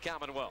capital of the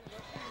Commonwealth.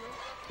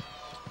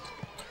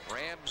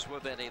 Rams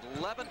with an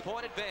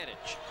 11-point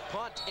advantage.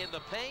 Punt in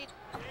the paint,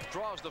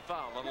 draws the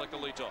foul on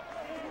Licolito.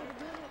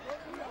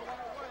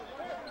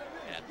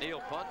 And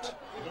Neil Punt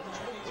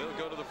will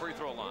go to the free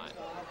throw line.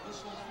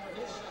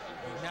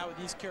 Now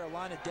with East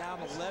Carolina down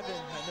 11,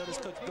 I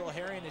noticed Coach Bill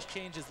Herring has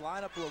changed his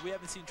lineup a little. We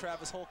haven't seen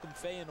Travis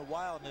Holcomb-Fay in a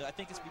while, and I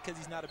think it's because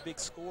he's not a big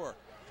scorer.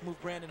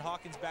 Moved Brandon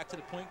Hawkins back to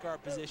the point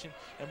guard position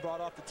and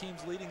brought off the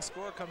team's leading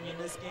scorer coming in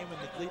this game,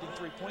 and the leading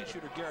three-point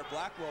shooter, Garrett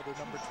Blackwell, their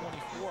number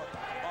 24,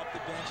 off the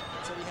bench,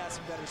 so he has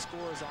some better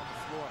scorers on the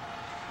floor.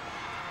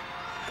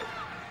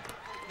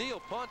 Neil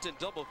Punt in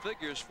double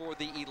figures for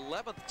the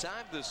 11th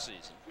time this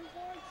season.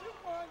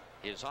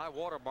 His high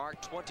water mark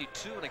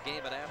 22 in a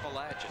game at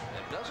Appalachian.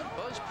 And doesn't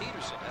Buzz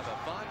Peterson have a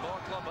fine ball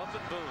club up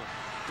in Boone?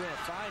 Doing a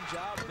fine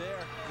job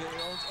there. He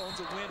owns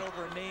a win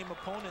over a name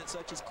opponent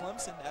such as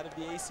Clemson out of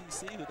the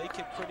ACC, who they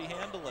kick pretty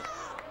handily.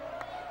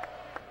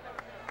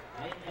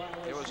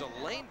 There was a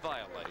lane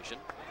violation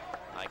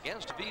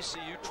against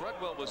VCU.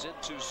 Treadwell was in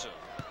too soon.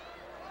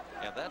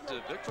 And that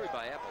victory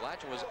by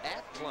Appalachian was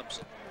at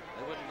Clemson.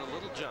 They went into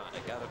Little John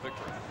and got a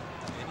victory.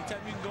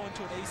 Anytime you can go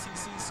into an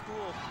ACC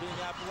school, being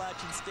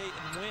Appalachian State,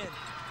 and win,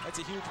 that's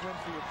a huge win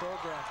for your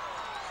program.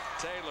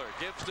 Taylor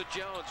gives to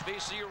Jones.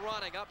 VCU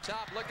running up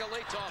top.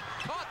 Licolito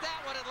caught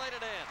that one and laid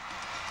it in.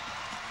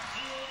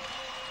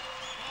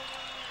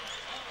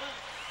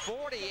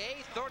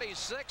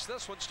 48-36.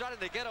 This one's starting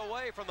to get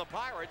away from the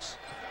Pirates.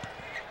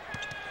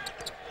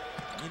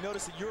 You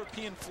notice the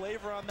European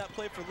flavor on that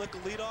play for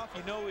Licolito.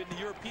 You know, in the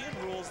European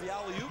rules, the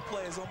alley-oop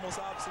play is almost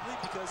obsolete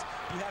because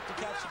you have to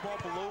catch the ball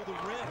below the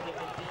rim.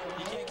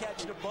 You can't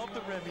catch it above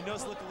the rim. You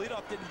notice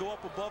Licolito didn't go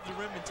up above the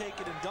rim and take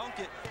it and dunk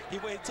it. He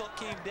waited till it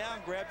came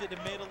down, grabbed it,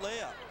 and made a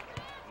layup.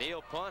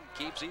 Neil Punt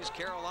keeps East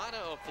Carolina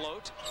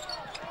afloat.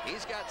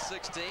 He's got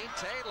 16.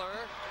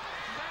 Taylor,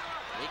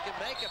 he can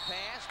make a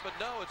pass, but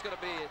no, it's going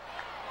to be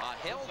a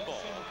held ball.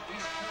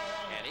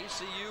 And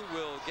ECU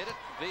will get it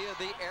via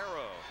the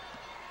arrow.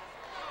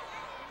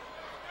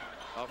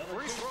 A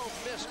free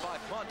throw missed by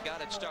Punt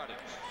got it started.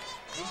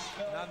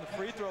 And on the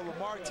free throw,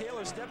 Lamar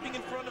Taylor stepping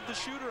in front of the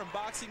shooter and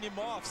boxing him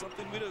off,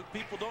 something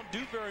people don't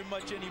do very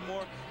much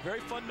anymore. Very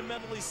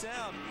fundamentally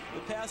sound.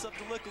 The pass up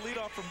to lick a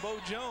leadoff from Bo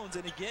Jones,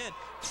 and again,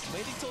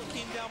 waiting till it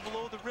came down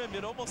below the rim.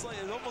 It almost like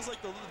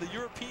the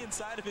European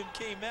side of him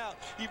came out,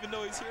 even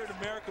though he's here in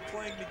America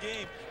playing the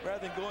game.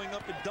 Rather than going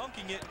up and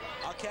dunking it,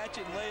 I'll catch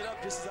it and lay it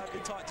up just as I've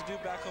been taught to do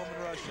back home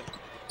in Russia.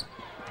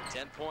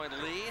 10-point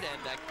lead,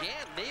 and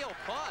again, Neil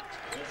Punt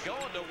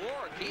going to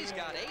work. He's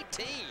got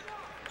 18.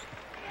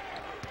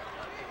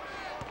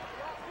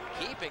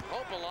 Keeping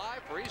hope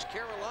alive for East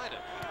Carolina.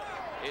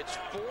 It's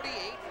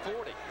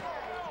 48-40.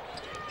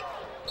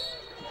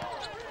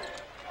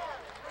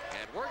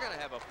 And we're going to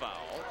have a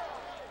foul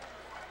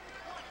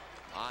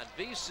on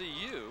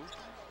VCU.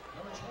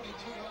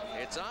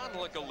 It's on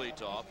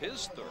Likolitov,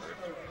 his third.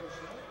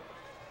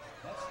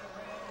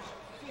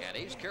 And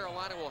East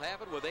Carolina will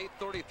have it with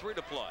 8:33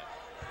 to play.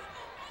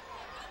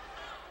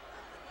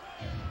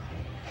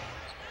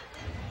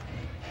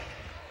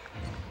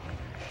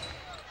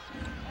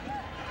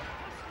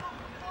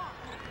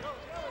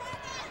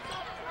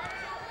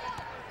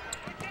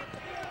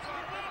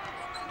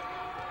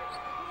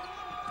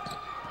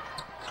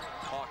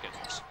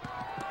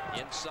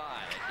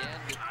 Inside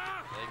again,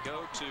 they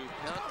go to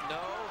Hunt,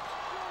 no,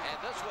 and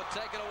this one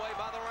taken away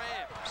by the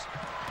Rams.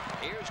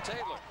 Here's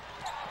Taylor.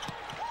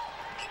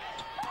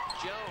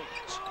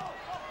 Jones.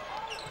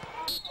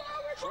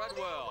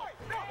 Treadwell.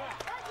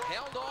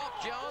 Held off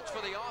Jones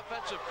for the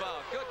offensive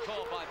foul. Good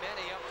call by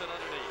Manny Upton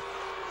underneath.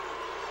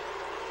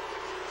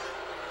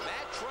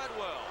 Matt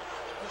Treadwell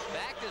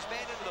backed his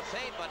man into the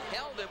paint, but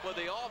held him with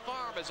the off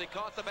arm as he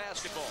caught the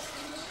basketball.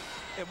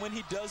 And when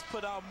he does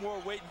put on more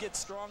weight and get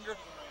stronger,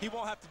 he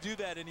won't have to do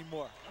that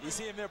anymore. You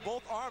see him there,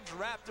 both arms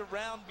wrapped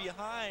around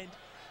behind.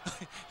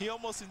 He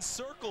almost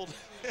encircled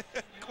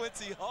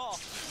Quincy Hall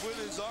with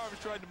his arms,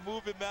 trying to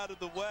move him out of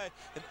the way.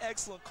 An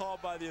excellent call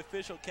by the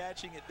official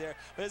catching it there.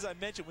 But as I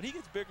mentioned, when he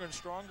gets bigger and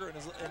stronger and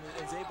is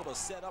able to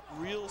set up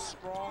real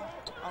strong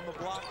on the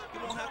block, he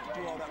won't have to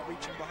do all that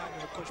reaching behind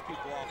him to push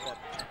people off of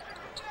him.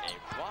 A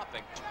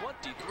whopping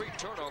 23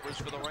 turnovers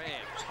for the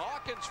Rams.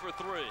 Hawkins for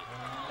three.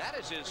 That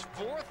is his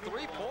fourth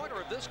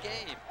three-pointer of this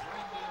game.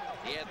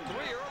 He had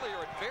three earlier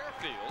at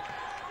Fairfield.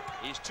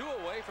 He's two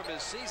away from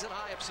his season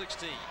high of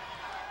 16.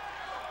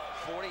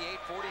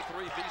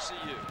 48-43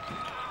 VCU.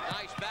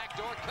 Nice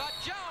backdoor cut.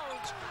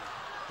 Jones.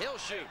 He'll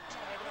shoot.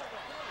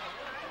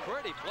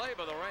 Pretty play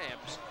by the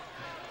Rams.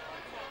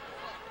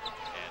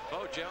 And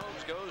Bo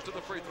Jones goes to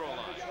the free throw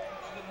line.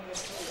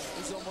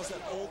 It's almost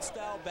that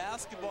old-style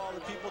basketball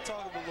that people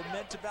talk about,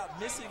 lament about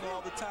missing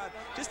all the time.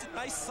 Just a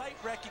nice sight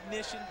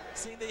recognition,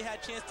 seeing they had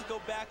a chance to go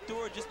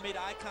backdoor, just made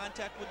eye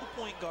contact with the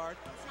point guard.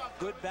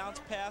 Good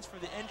bounce pass for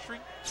the entry.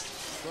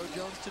 Bo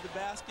Jones to the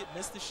basket,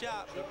 missed the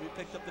shot, but we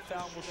picked up the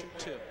foul and we'll shoot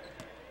two.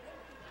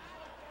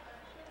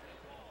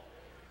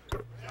 Bo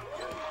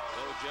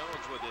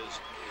Jones with his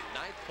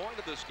 9th point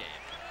of this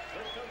game.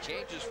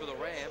 Changes for the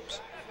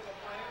Rams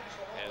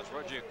as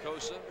Reggie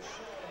Acosta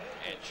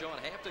and Sean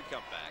Hampton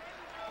come back.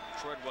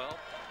 Treadwell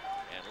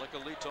and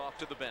Likolitov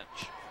to the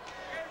bench.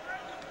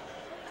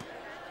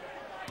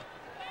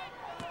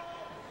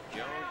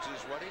 Jones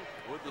is ready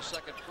with the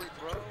second free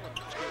throw. And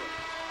it's good.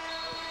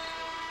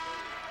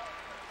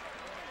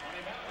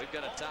 We've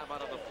got a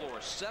timeout on the floor.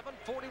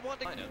 7:41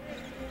 to go.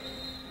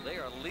 They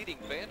are leading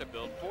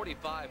Vanderbilt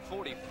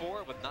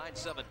 45-44 with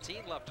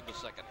 9:17 left in the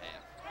second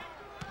half.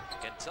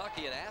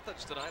 Kentucky and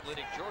Athens tonight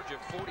leading Georgia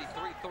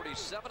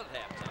 43-37 at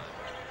halftime.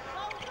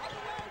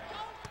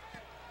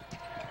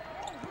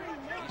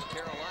 East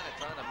Carolina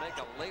trying to make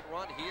a late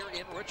run here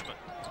in Richmond.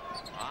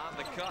 On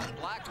the cut,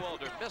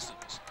 Blackwelder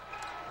misses.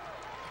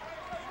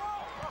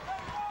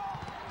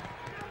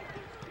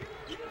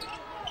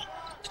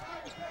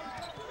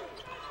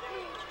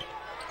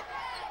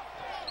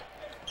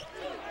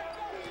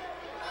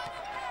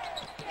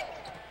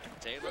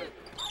 Taylor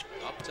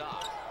up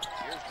top.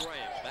 Here's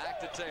Graham. Back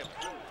to Taylor.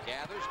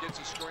 Gathers, gets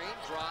a screen,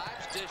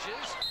 drives,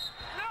 dishes.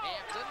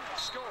 Hampton,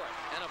 score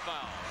it, and a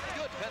foul.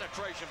 Good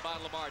penetration by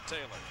Lamar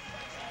Taylor.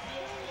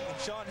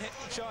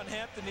 Sean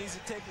Hampton needs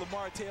to take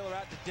Lamar Taylor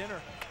out to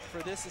dinner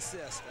for this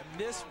assist. And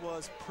this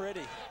was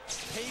pretty.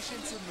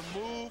 Patience in the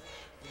move,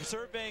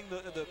 surveying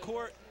the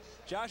court.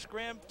 Josh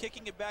Graham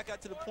kicking it back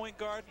out to the point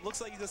guard. Looks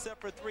like he's a set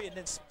for three, and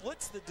then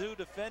splits the two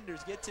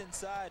defenders, gets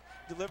inside,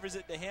 delivers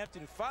it to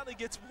Hampton, who finally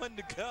gets one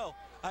to go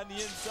on the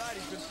inside.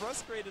 He's been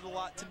frustrated a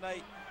lot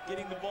tonight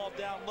getting the ball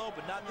down low,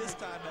 but not this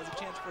time. Has a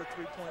chance for a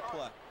three-point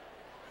play.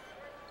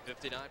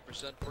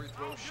 59% free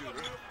throw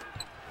shooter.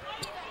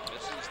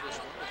 Misses this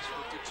one.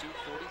 It's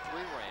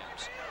 52-43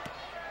 Rams.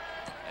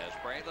 As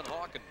Brandon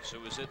Hawkins, who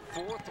has hit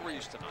 4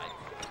 threes tonight,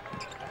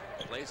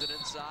 plays it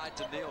inside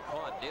to Neil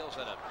Punt. Neil's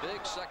had a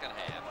big second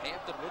half.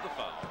 Hampton with the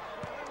foul.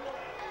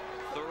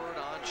 Third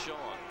on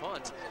Sean.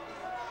 Punt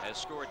has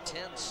scored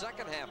 10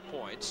 second half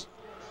points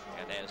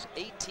and has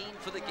 18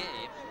 for the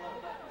game.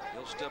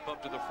 He'll step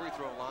up to the free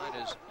throw line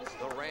as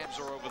the Rams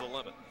are over the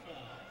limit.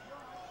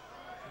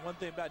 One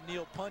thing about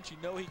Neil Punt, you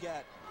know he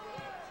got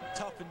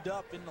toughened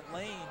up in the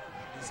lane.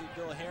 You see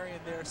Bill Harrion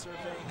there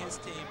surveying his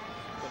team.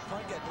 But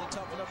Plunkett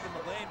toughened up in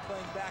the lane,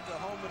 playing back at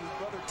home with his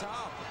brother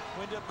Tom,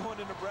 who ended up going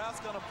to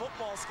Nebraska on a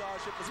football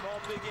scholarship as an all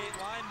Big 8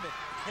 lineman.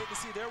 Hate to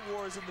see their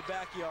wars in the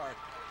backyard.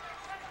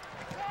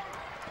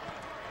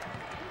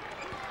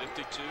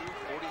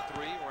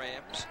 52-43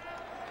 Rams.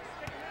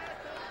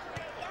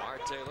 Lamar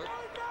Taylor.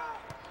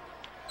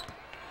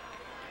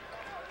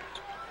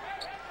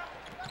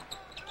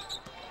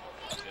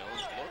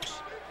 Jones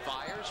looks,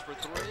 fires for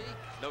three,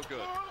 no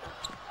good.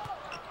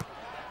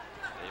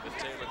 David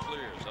Taylor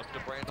clears up to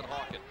Brandon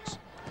Hawkins.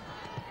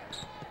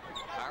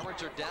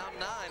 Pirates are down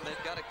 9.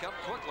 They've got to come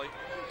quickly.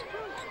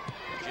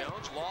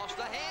 Jones lost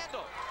the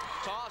handle.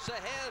 Toss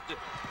ahead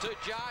to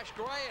Josh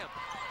Graham.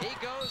 He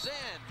goes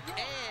in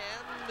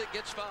and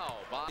gets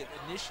fouled.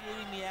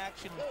 Initiating the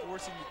action and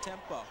forcing the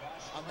tempo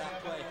on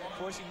that play,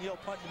 forcing Neil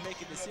Punt to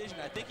make a decision.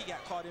 I think he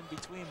got caught in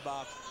between,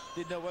 Bob.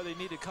 Didn't know whether he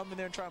needed to come in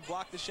there and try and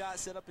block the shot,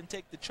 set up and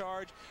take the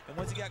charge. And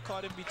once he got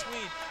caught in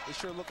between, it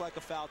sure looked like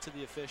a foul to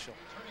the official.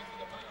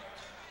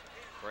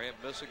 Graham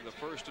missing the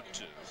first of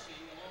 2.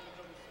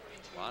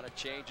 A lot of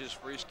changes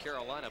for East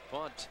Carolina.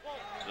 Punt,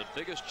 the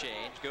biggest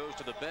change, goes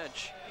to the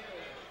bench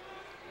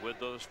with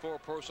those 4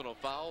 personal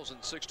fouls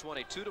and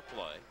 6:22 to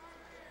play.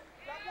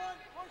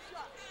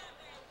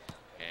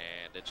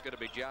 And it's going to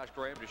be Josh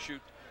Graham to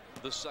shoot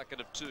the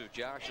second of 2.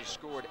 Josh has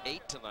scored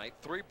 8 tonight,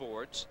 3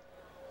 boards.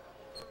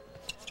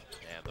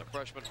 And the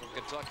freshman from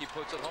Kentucky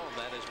puts it home.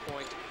 That is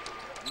point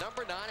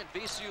number 9, and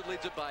VCU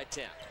leads it by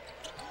 10.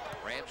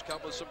 Rams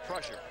come with some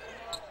pressure.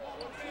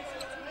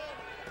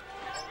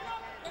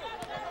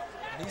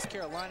 And East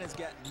Carolina's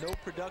got no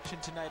production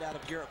tonight out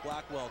of Garrett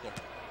Blackwelder,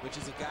 which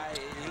is he's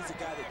a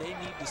guy that they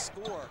need to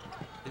score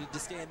to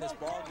stay in this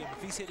ball game.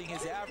 If he's hitting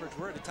his average,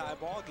 we're at a tie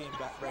ball game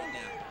right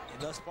now.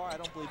 And thus far, I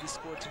don't believe he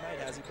scored tonight,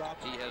 has he, Bob?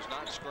 He has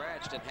not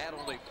scratched and had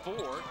only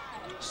 4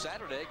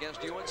 Saturday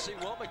against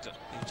UNC Wilmington.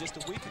 And just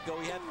a week ago,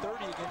 he had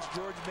 30 against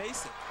George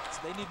Mason.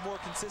 So they need more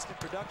consistent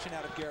production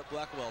out of Garrett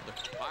Blackwelder.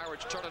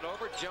 Pirates turn it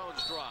over.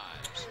 Jones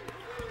drives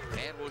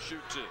and will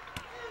shoot 2.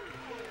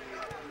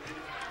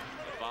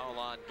 The foul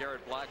on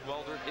Garrett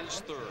Blackwelder,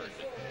 his 3rd.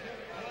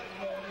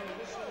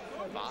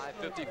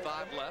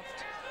 5:55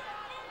 left,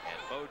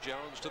 and Bo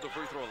Jones to the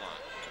free throw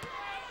line.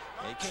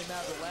 He came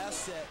out of the last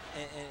set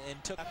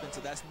and took up, and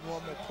so that's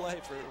normal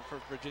play for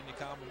Virginia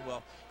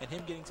Commonwealth. And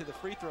him getting to the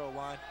free throw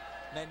line,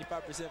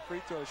 95%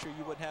 free throw, sure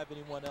you wouldn't have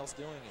anyone else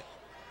doing it.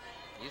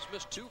 He's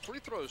missed 2 free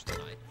throws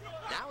tonight.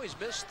 Now he's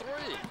missed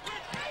 3.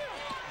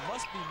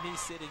 Must be me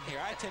sitting here.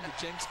 I tend to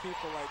jinx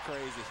people like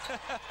crazy.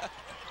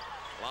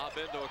 Lob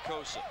into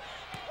Okosa.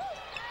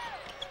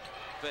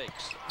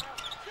 Fakes.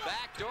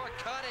 Backdoor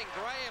cutting.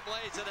 Graham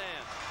lays it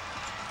in.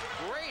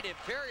 Great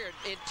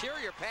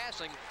interior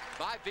passing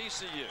by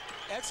VCU.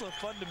 Excellent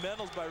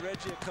fundamentals by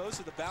Reggie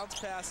Okosa. The bounce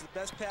pass is the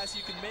best pass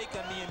you can make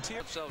on the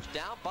interior. Themselves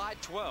down by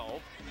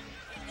 12.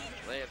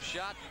 They have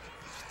shot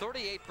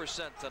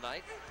 38%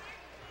 tonight.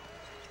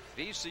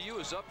 VCU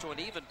is up to an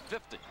even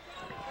 50.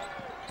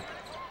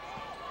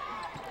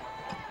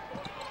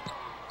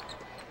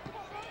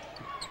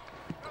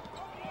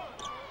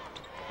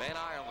 Van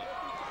Ireland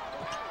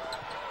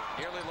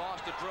nearly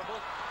lost a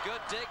dribble. Good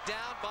dig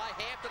down by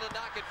Hampton to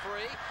knock it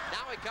free.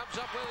 Now he comes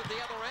up with it at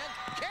the other end.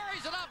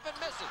 Carries it up and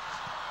misses.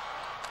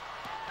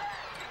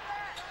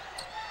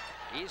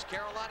 East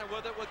Carolina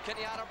with it with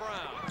Kenyatta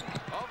Brown.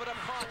 Over to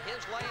Punt.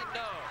 His lane,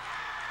 no.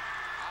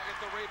 I'll get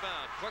the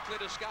rebound. Quickly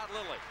to Scott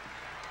Lilly.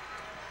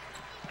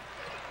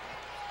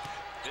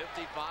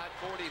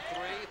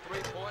 55-43.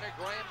 Three-pointer.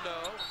 Graham,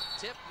 no.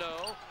 Tip,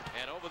 no.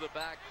 And over the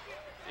back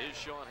is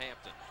Sean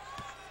Hampton.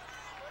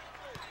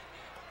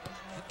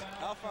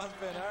 Alphonse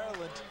Van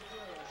Ireland,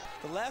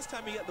 the last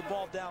time he got the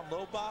ball down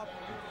low, Bob,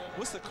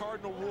 what's the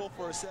cardinal rule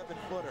for a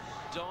 7-footer?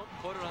 Don't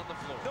put it on the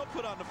floor. Don't put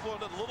it on the floor.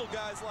 The little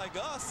guys like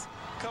us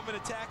come and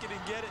attack it and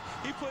get it.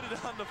 He put it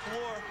on the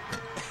floor,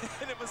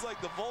 and it was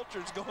like the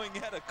vultures going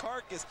at a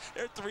carcass.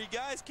 Their 3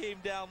 guys came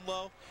down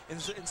low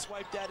and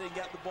swiped at it and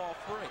got the ball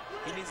free.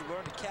 He needs to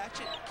learn to catch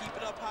it, keep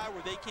it up high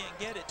where they can't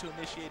get it to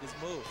initiate his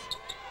move.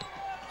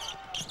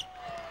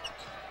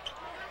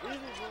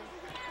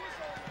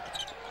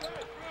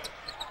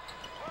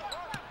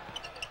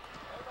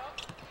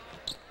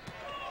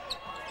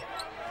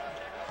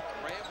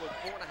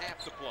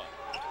 To play.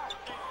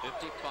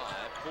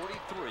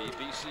 55-43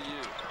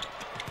 VCU.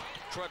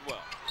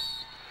 Treadwell.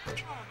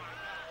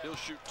 He'll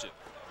shoot 2.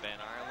 Van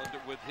Ireland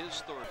with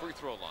his 3rd free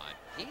throw line.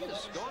 He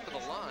has gone to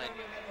the line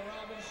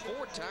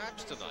 4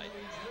 times tonight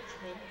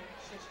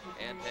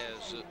and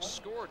has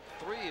scored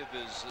 3 of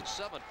his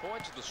 7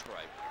 points at the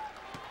stripe.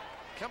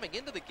 Coming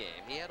into the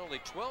game, he had only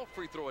 12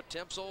 free throw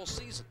attempts all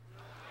season.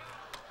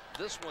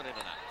 This one in and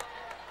out.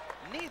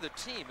 Neither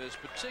team has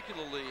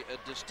particularly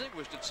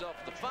distinguished itself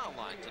at the foul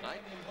line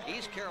tonight.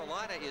 East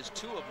Carolina is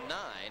 2 of 9.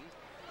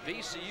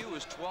 VCU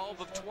is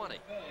 12 of 20.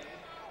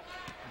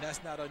 And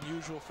that's not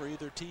unusual for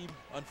either team,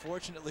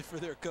 unfortunately for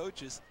their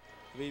coaches.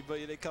 I mean, but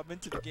they come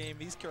into the game,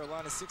 East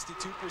Carolina 62%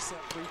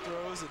 free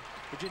throws and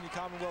Virginia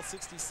Commonwealth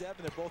 67.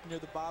 They're both near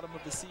the bottom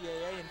of the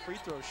CAA in free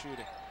throw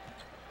shooting.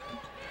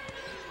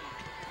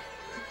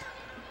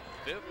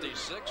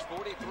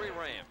 56-43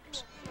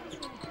 Rams.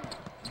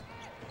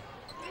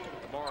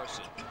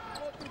 Morrison.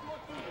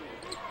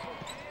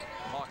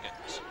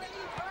 Hawkins.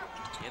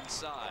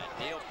 Inside.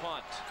 Heel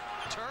punt.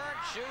 Turn,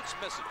 shoots,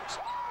 misses.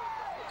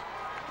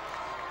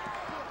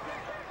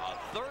 A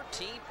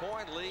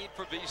 13-point lead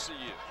for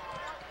VCU.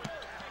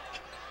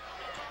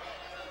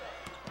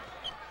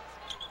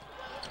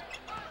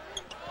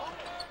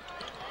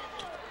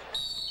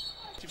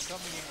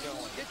 Coming and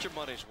going. Get your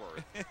money's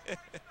worth.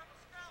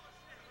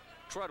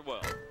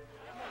 Treadwell.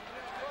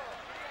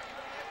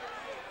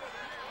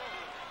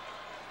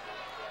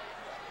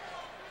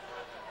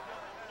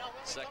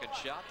 Second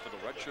shot for the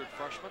redshirt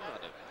freshman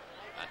out of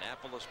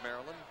Annapolis,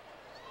 Maryland.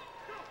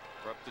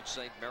 Corrupted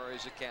St.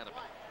 Mary's Academy.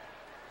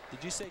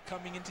 Did you say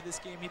coming into this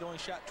game he'd only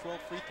shot 12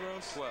 free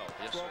throws? 12,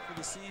 yes, 12 sir. for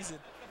the season,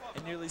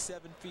 and nearly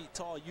 7 feet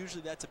tall.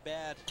 Usually that's a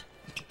bad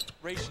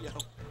ratio.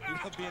 You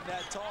know, being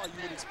that tall,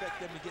 you would expect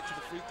them to get to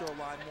the free throw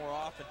line more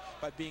often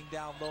by being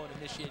down low and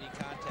initiating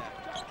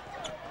contact.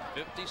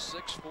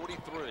 56-43.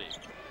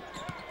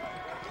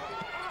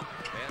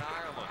 Van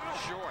Ireland,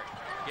 short,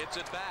 gets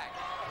it back,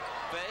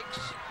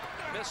 fakes,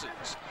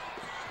 misses.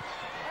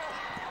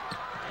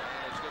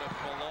 And it's going to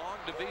belong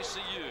to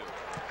VCU.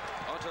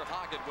 Hunter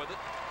Hoggett with it.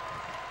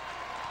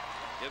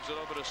 Gives it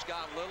over to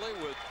Scott Lilly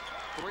with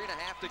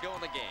 3.5 to go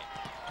in the game.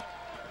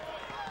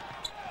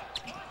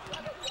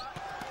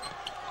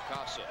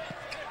 Casa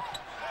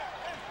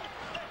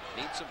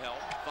needs some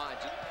help,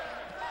 finds it.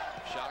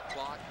 Shot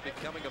clock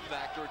becoming a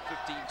factor at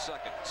 15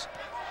 seconds.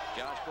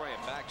 Josh Graham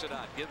backs it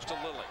out, gives to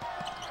Lilly.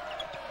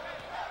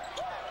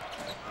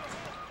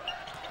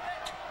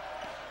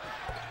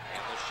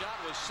 And the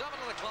shot was 7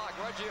 on the clock.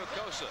 Reggio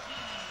Cosa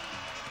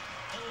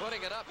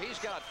putting it up. He's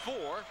got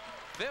 4.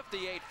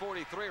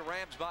 58-43,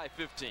 Rams by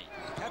 15.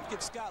 Have to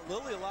give Scott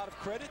Lilly a lot of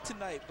credit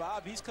tonight,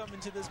 Bob. He's come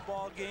into this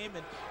ball game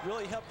and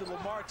really helped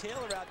Lamar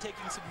Taylor out,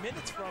 taking some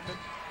minutes from him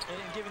and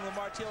giving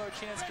Lamar Taylor a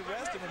chance to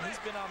rest him. And he's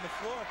been on the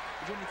floor.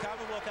 Virginia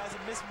Commonwealth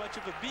hasn't missed much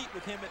of a beat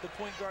with him at the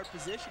point guard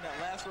position. That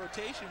last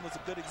rotation was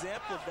a good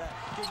example of that.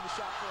 Getting the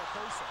shot for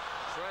Acosta.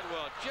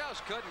 Treadwell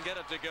just couldn't get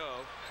it to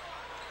go.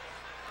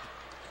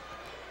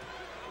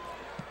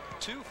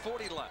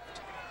 2:40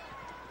 left.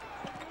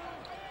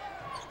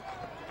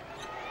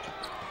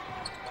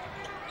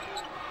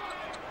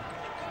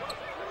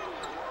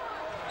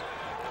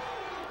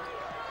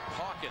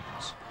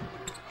 Hawkins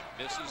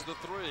misses the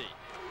 3.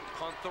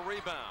 Punt the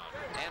rebound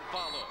and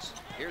follows.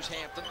 Here's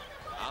Hampton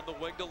on the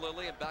wing to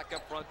Lilly and back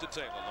up front to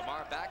Taylor.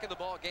 Lamar back in the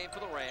ball game for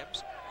the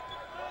Rams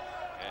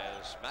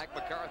as Mac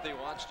McCarthy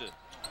wants to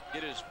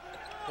get his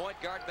point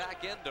guard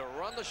back in to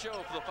run the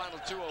show for the final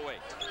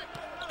 2:08.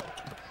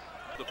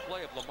 The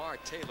play of Lamar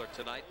Taylor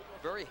tonight.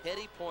 Very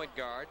heady point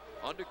guard,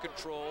 under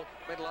control,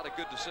 made a lot of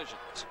good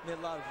decisions. Made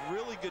a lot of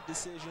really good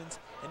decisions,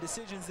 and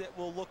decisions that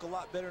will look a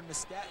lot better in the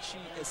stat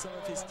sheet as some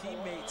of his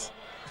teammates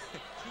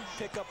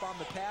pick up on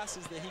the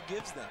passes that he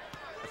gives them.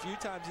 A few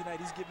times tonight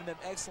he's given them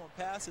excellent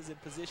passes in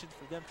positions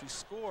for them to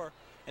score,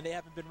 and they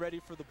haven't been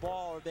ready for the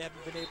ball or they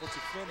haven't been able to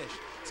finish.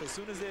 So as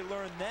soon as they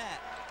learn that,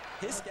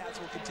 his stats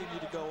will continue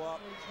to go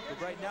up.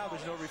 But right now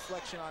there's no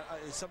reflection on,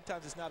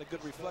 sometimes it's not a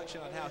good reflection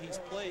on how he's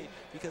played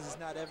because it's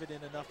not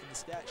evident enough in the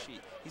stat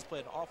sheet. He's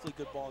played an awfully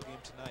good ball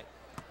game tonight.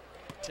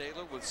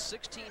 Taylor with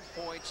 16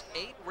 points,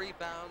 8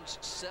 rebounds,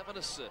 7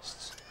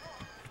 assists.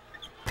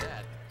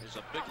 That is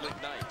a big league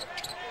night.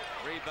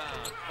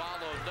 Rebound,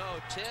 follow,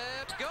 no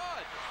tip,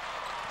 good.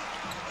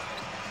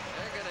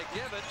 They're going to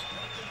give it,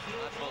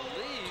 I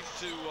believe,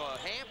 to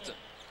Hampton.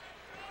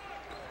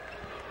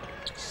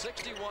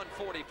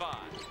 61-45.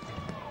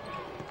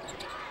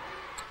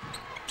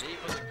 Deep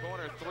in the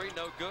corner, 3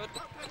 no good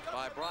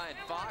by Brian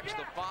Fox.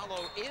 The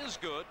follow is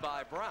good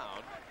by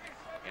Brown.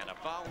 And a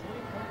foul.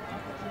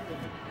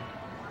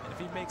 And if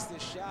he makes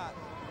this shot,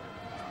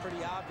 it's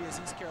pretty obvious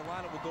East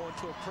Carolina will go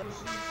into a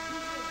press.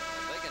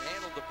 They can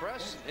handle the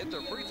press and hit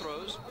their free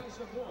throws.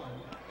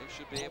 They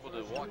should be able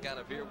to walk out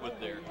of here with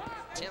their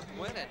 10th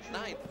win and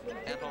 9th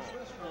at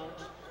home.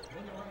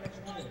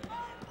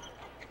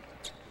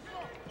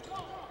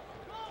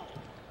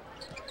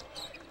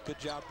 Good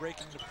job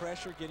breaking the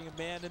pressure, getting a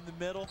man in the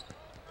middle.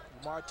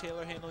 Lamar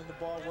Taylor handling the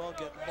ball well,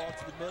 getting the ball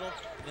to the middle,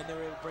 and then they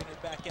were able to bring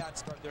it back out and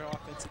start their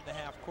offense in the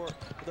half court.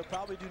 What they'll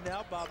probably do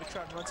now, Bob, is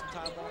try and run some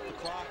time off the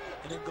clock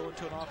and then go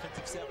into an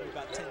offensive set with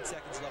about 10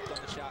 seconds left on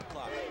the shot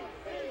clock.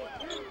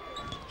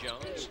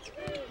 Jones.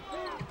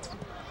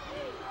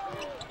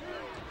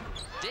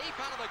 Deep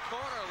out of the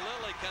corner,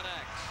 Lilly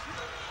connects.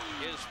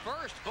 His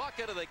first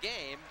bucket of the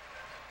game.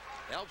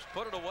 Helps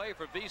put it away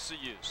for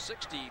VCU,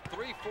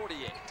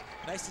 63-48.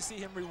 Nice to see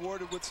him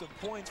rewarded with some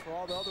points for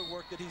all the other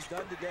work that he's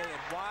done today.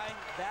 And why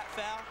that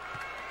foul?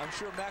 I'm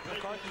sure Mac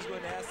McCarthy's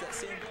going to ask that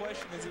same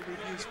question as he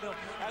reviews film.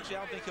 Actually, I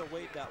don't think he'll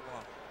wait that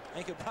long. I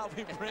think he'll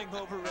probably bring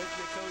over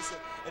Reggio Cosa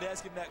and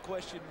ask him that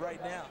question right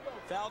now.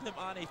 Fouled him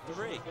on a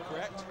 3,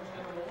 correct?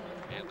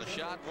 And the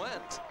shot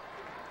went.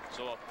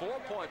 So a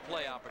 4-point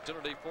play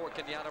opportunity for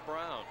Kenyatta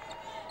Brown.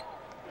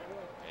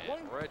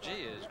 And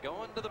Reggie is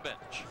going to the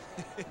bench.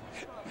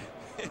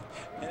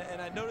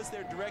 and I noticed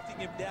they're directing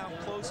him down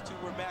close to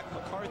where Mac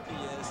McCarthy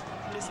is,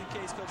 just in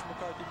case Coach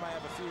McCarthy might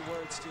have a few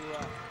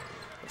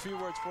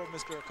words for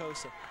Mr.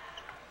 Acosta.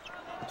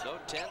 So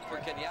 10 for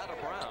Kenyatta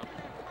Brown.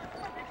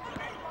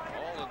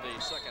 All in the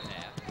second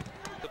half.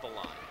 To the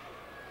line.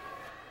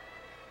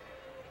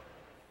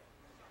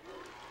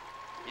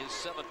 His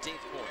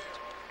 17th point.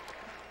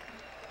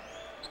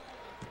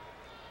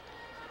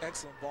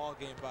 Excellent ball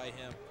game by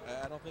him.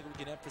 I don't think we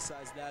can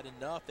emphasize that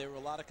enough. There were a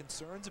lot of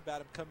concerns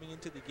about him coming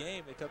into the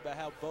game. They talked about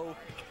how Bo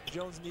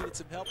Jones needed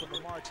some help, and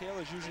Lamar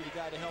Taylor's usually the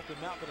guy to help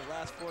him out, but the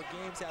last 4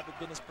 games haven't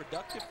been as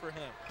productive for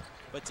him.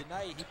 But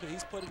tonight,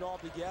 he's put it all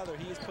together.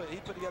 He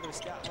put together a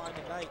stat line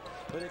tonight.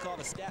 What they call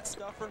it, a stat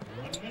stuffer.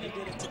 He did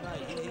it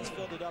tonight. He's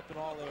filled it up in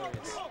all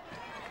areas.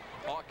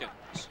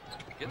 Hawkins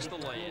gets the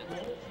lay-in.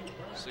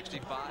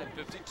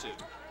 65-52.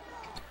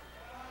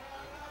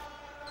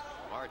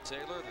 Lamar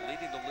Taylor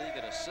leading the league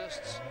in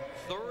assists,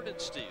 3rd in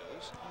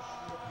steals,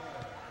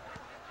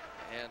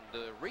 and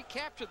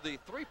recaptured the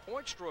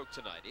 3-point stroke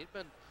tonight. He'd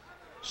been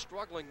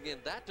struggling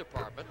in that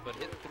department, but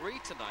hit 3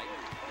 tonight.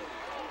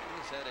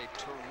 He's had a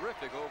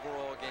terrific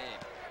overall game.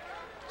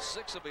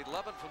 6 of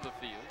 11 from the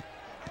field,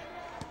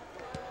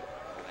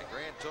 and a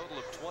grand total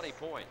of 20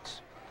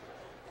 points.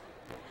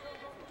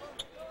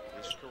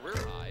 His career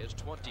high is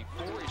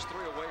 24. He's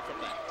 3 away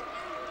from that.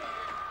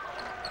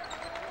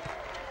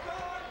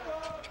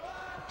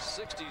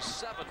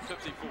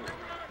 67-54.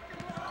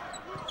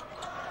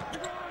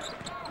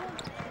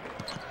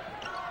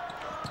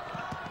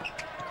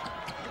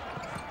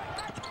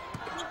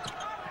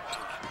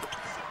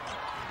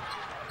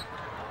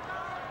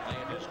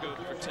 And is good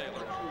for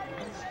Taylor.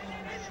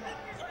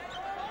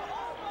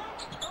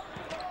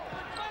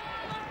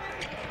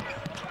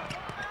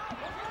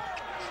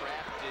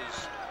 Trapped is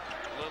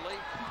Lilly.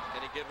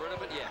 Can he get rid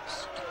of it?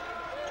 Yes.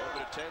 Over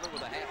to Taylor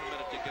with a half a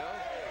minute to go.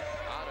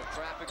 Out of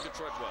traffic to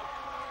Treadwell.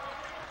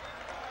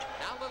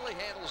 Now Lilly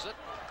handles it,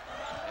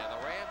 and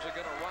the Rams are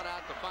going to run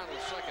out the final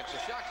seconds.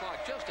 The shot clock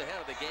just ahead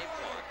of the game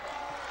clock.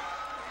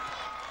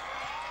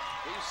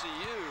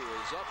 VCU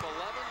is up 11.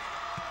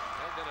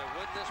 They're going to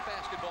win this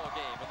basketball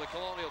game in the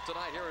Colonial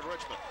tonight here in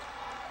Richmond.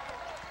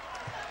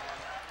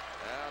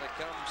 Out it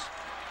comes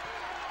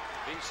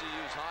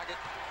VCU's Hoggett.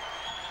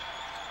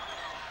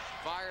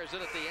 Fires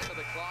it at the end of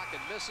the clock and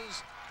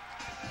misses.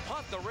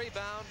 Punt the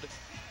rebound.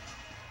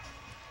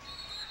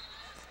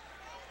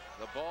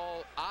 The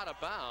ball out of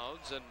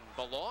bounds and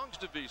belongs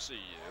to VCU.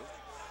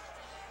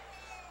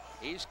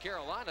 East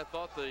Carolina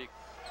thought the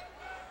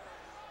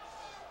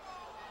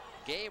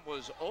game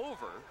was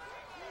over,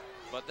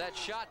 but that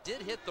shot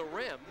did hit the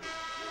rim.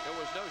 There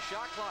was no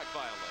shot clock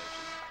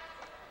violation.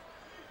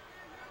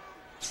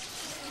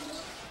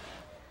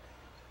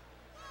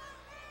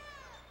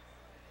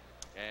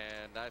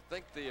 And I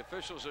think the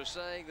officials are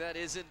saying that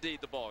is indeed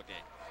the ball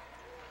game.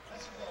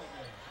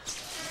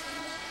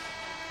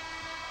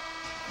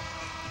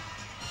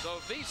 So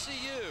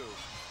VCU,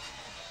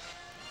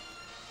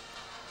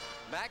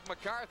 Mac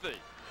McCarthy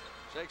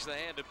shakes the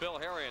hand of Bill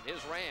Harry and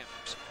his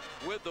Rams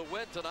with the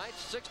win tonight,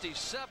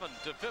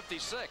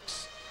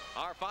 67-56.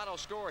 Our final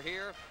score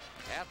here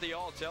at the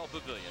Alltel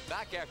Pavilion.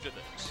 Back after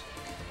this.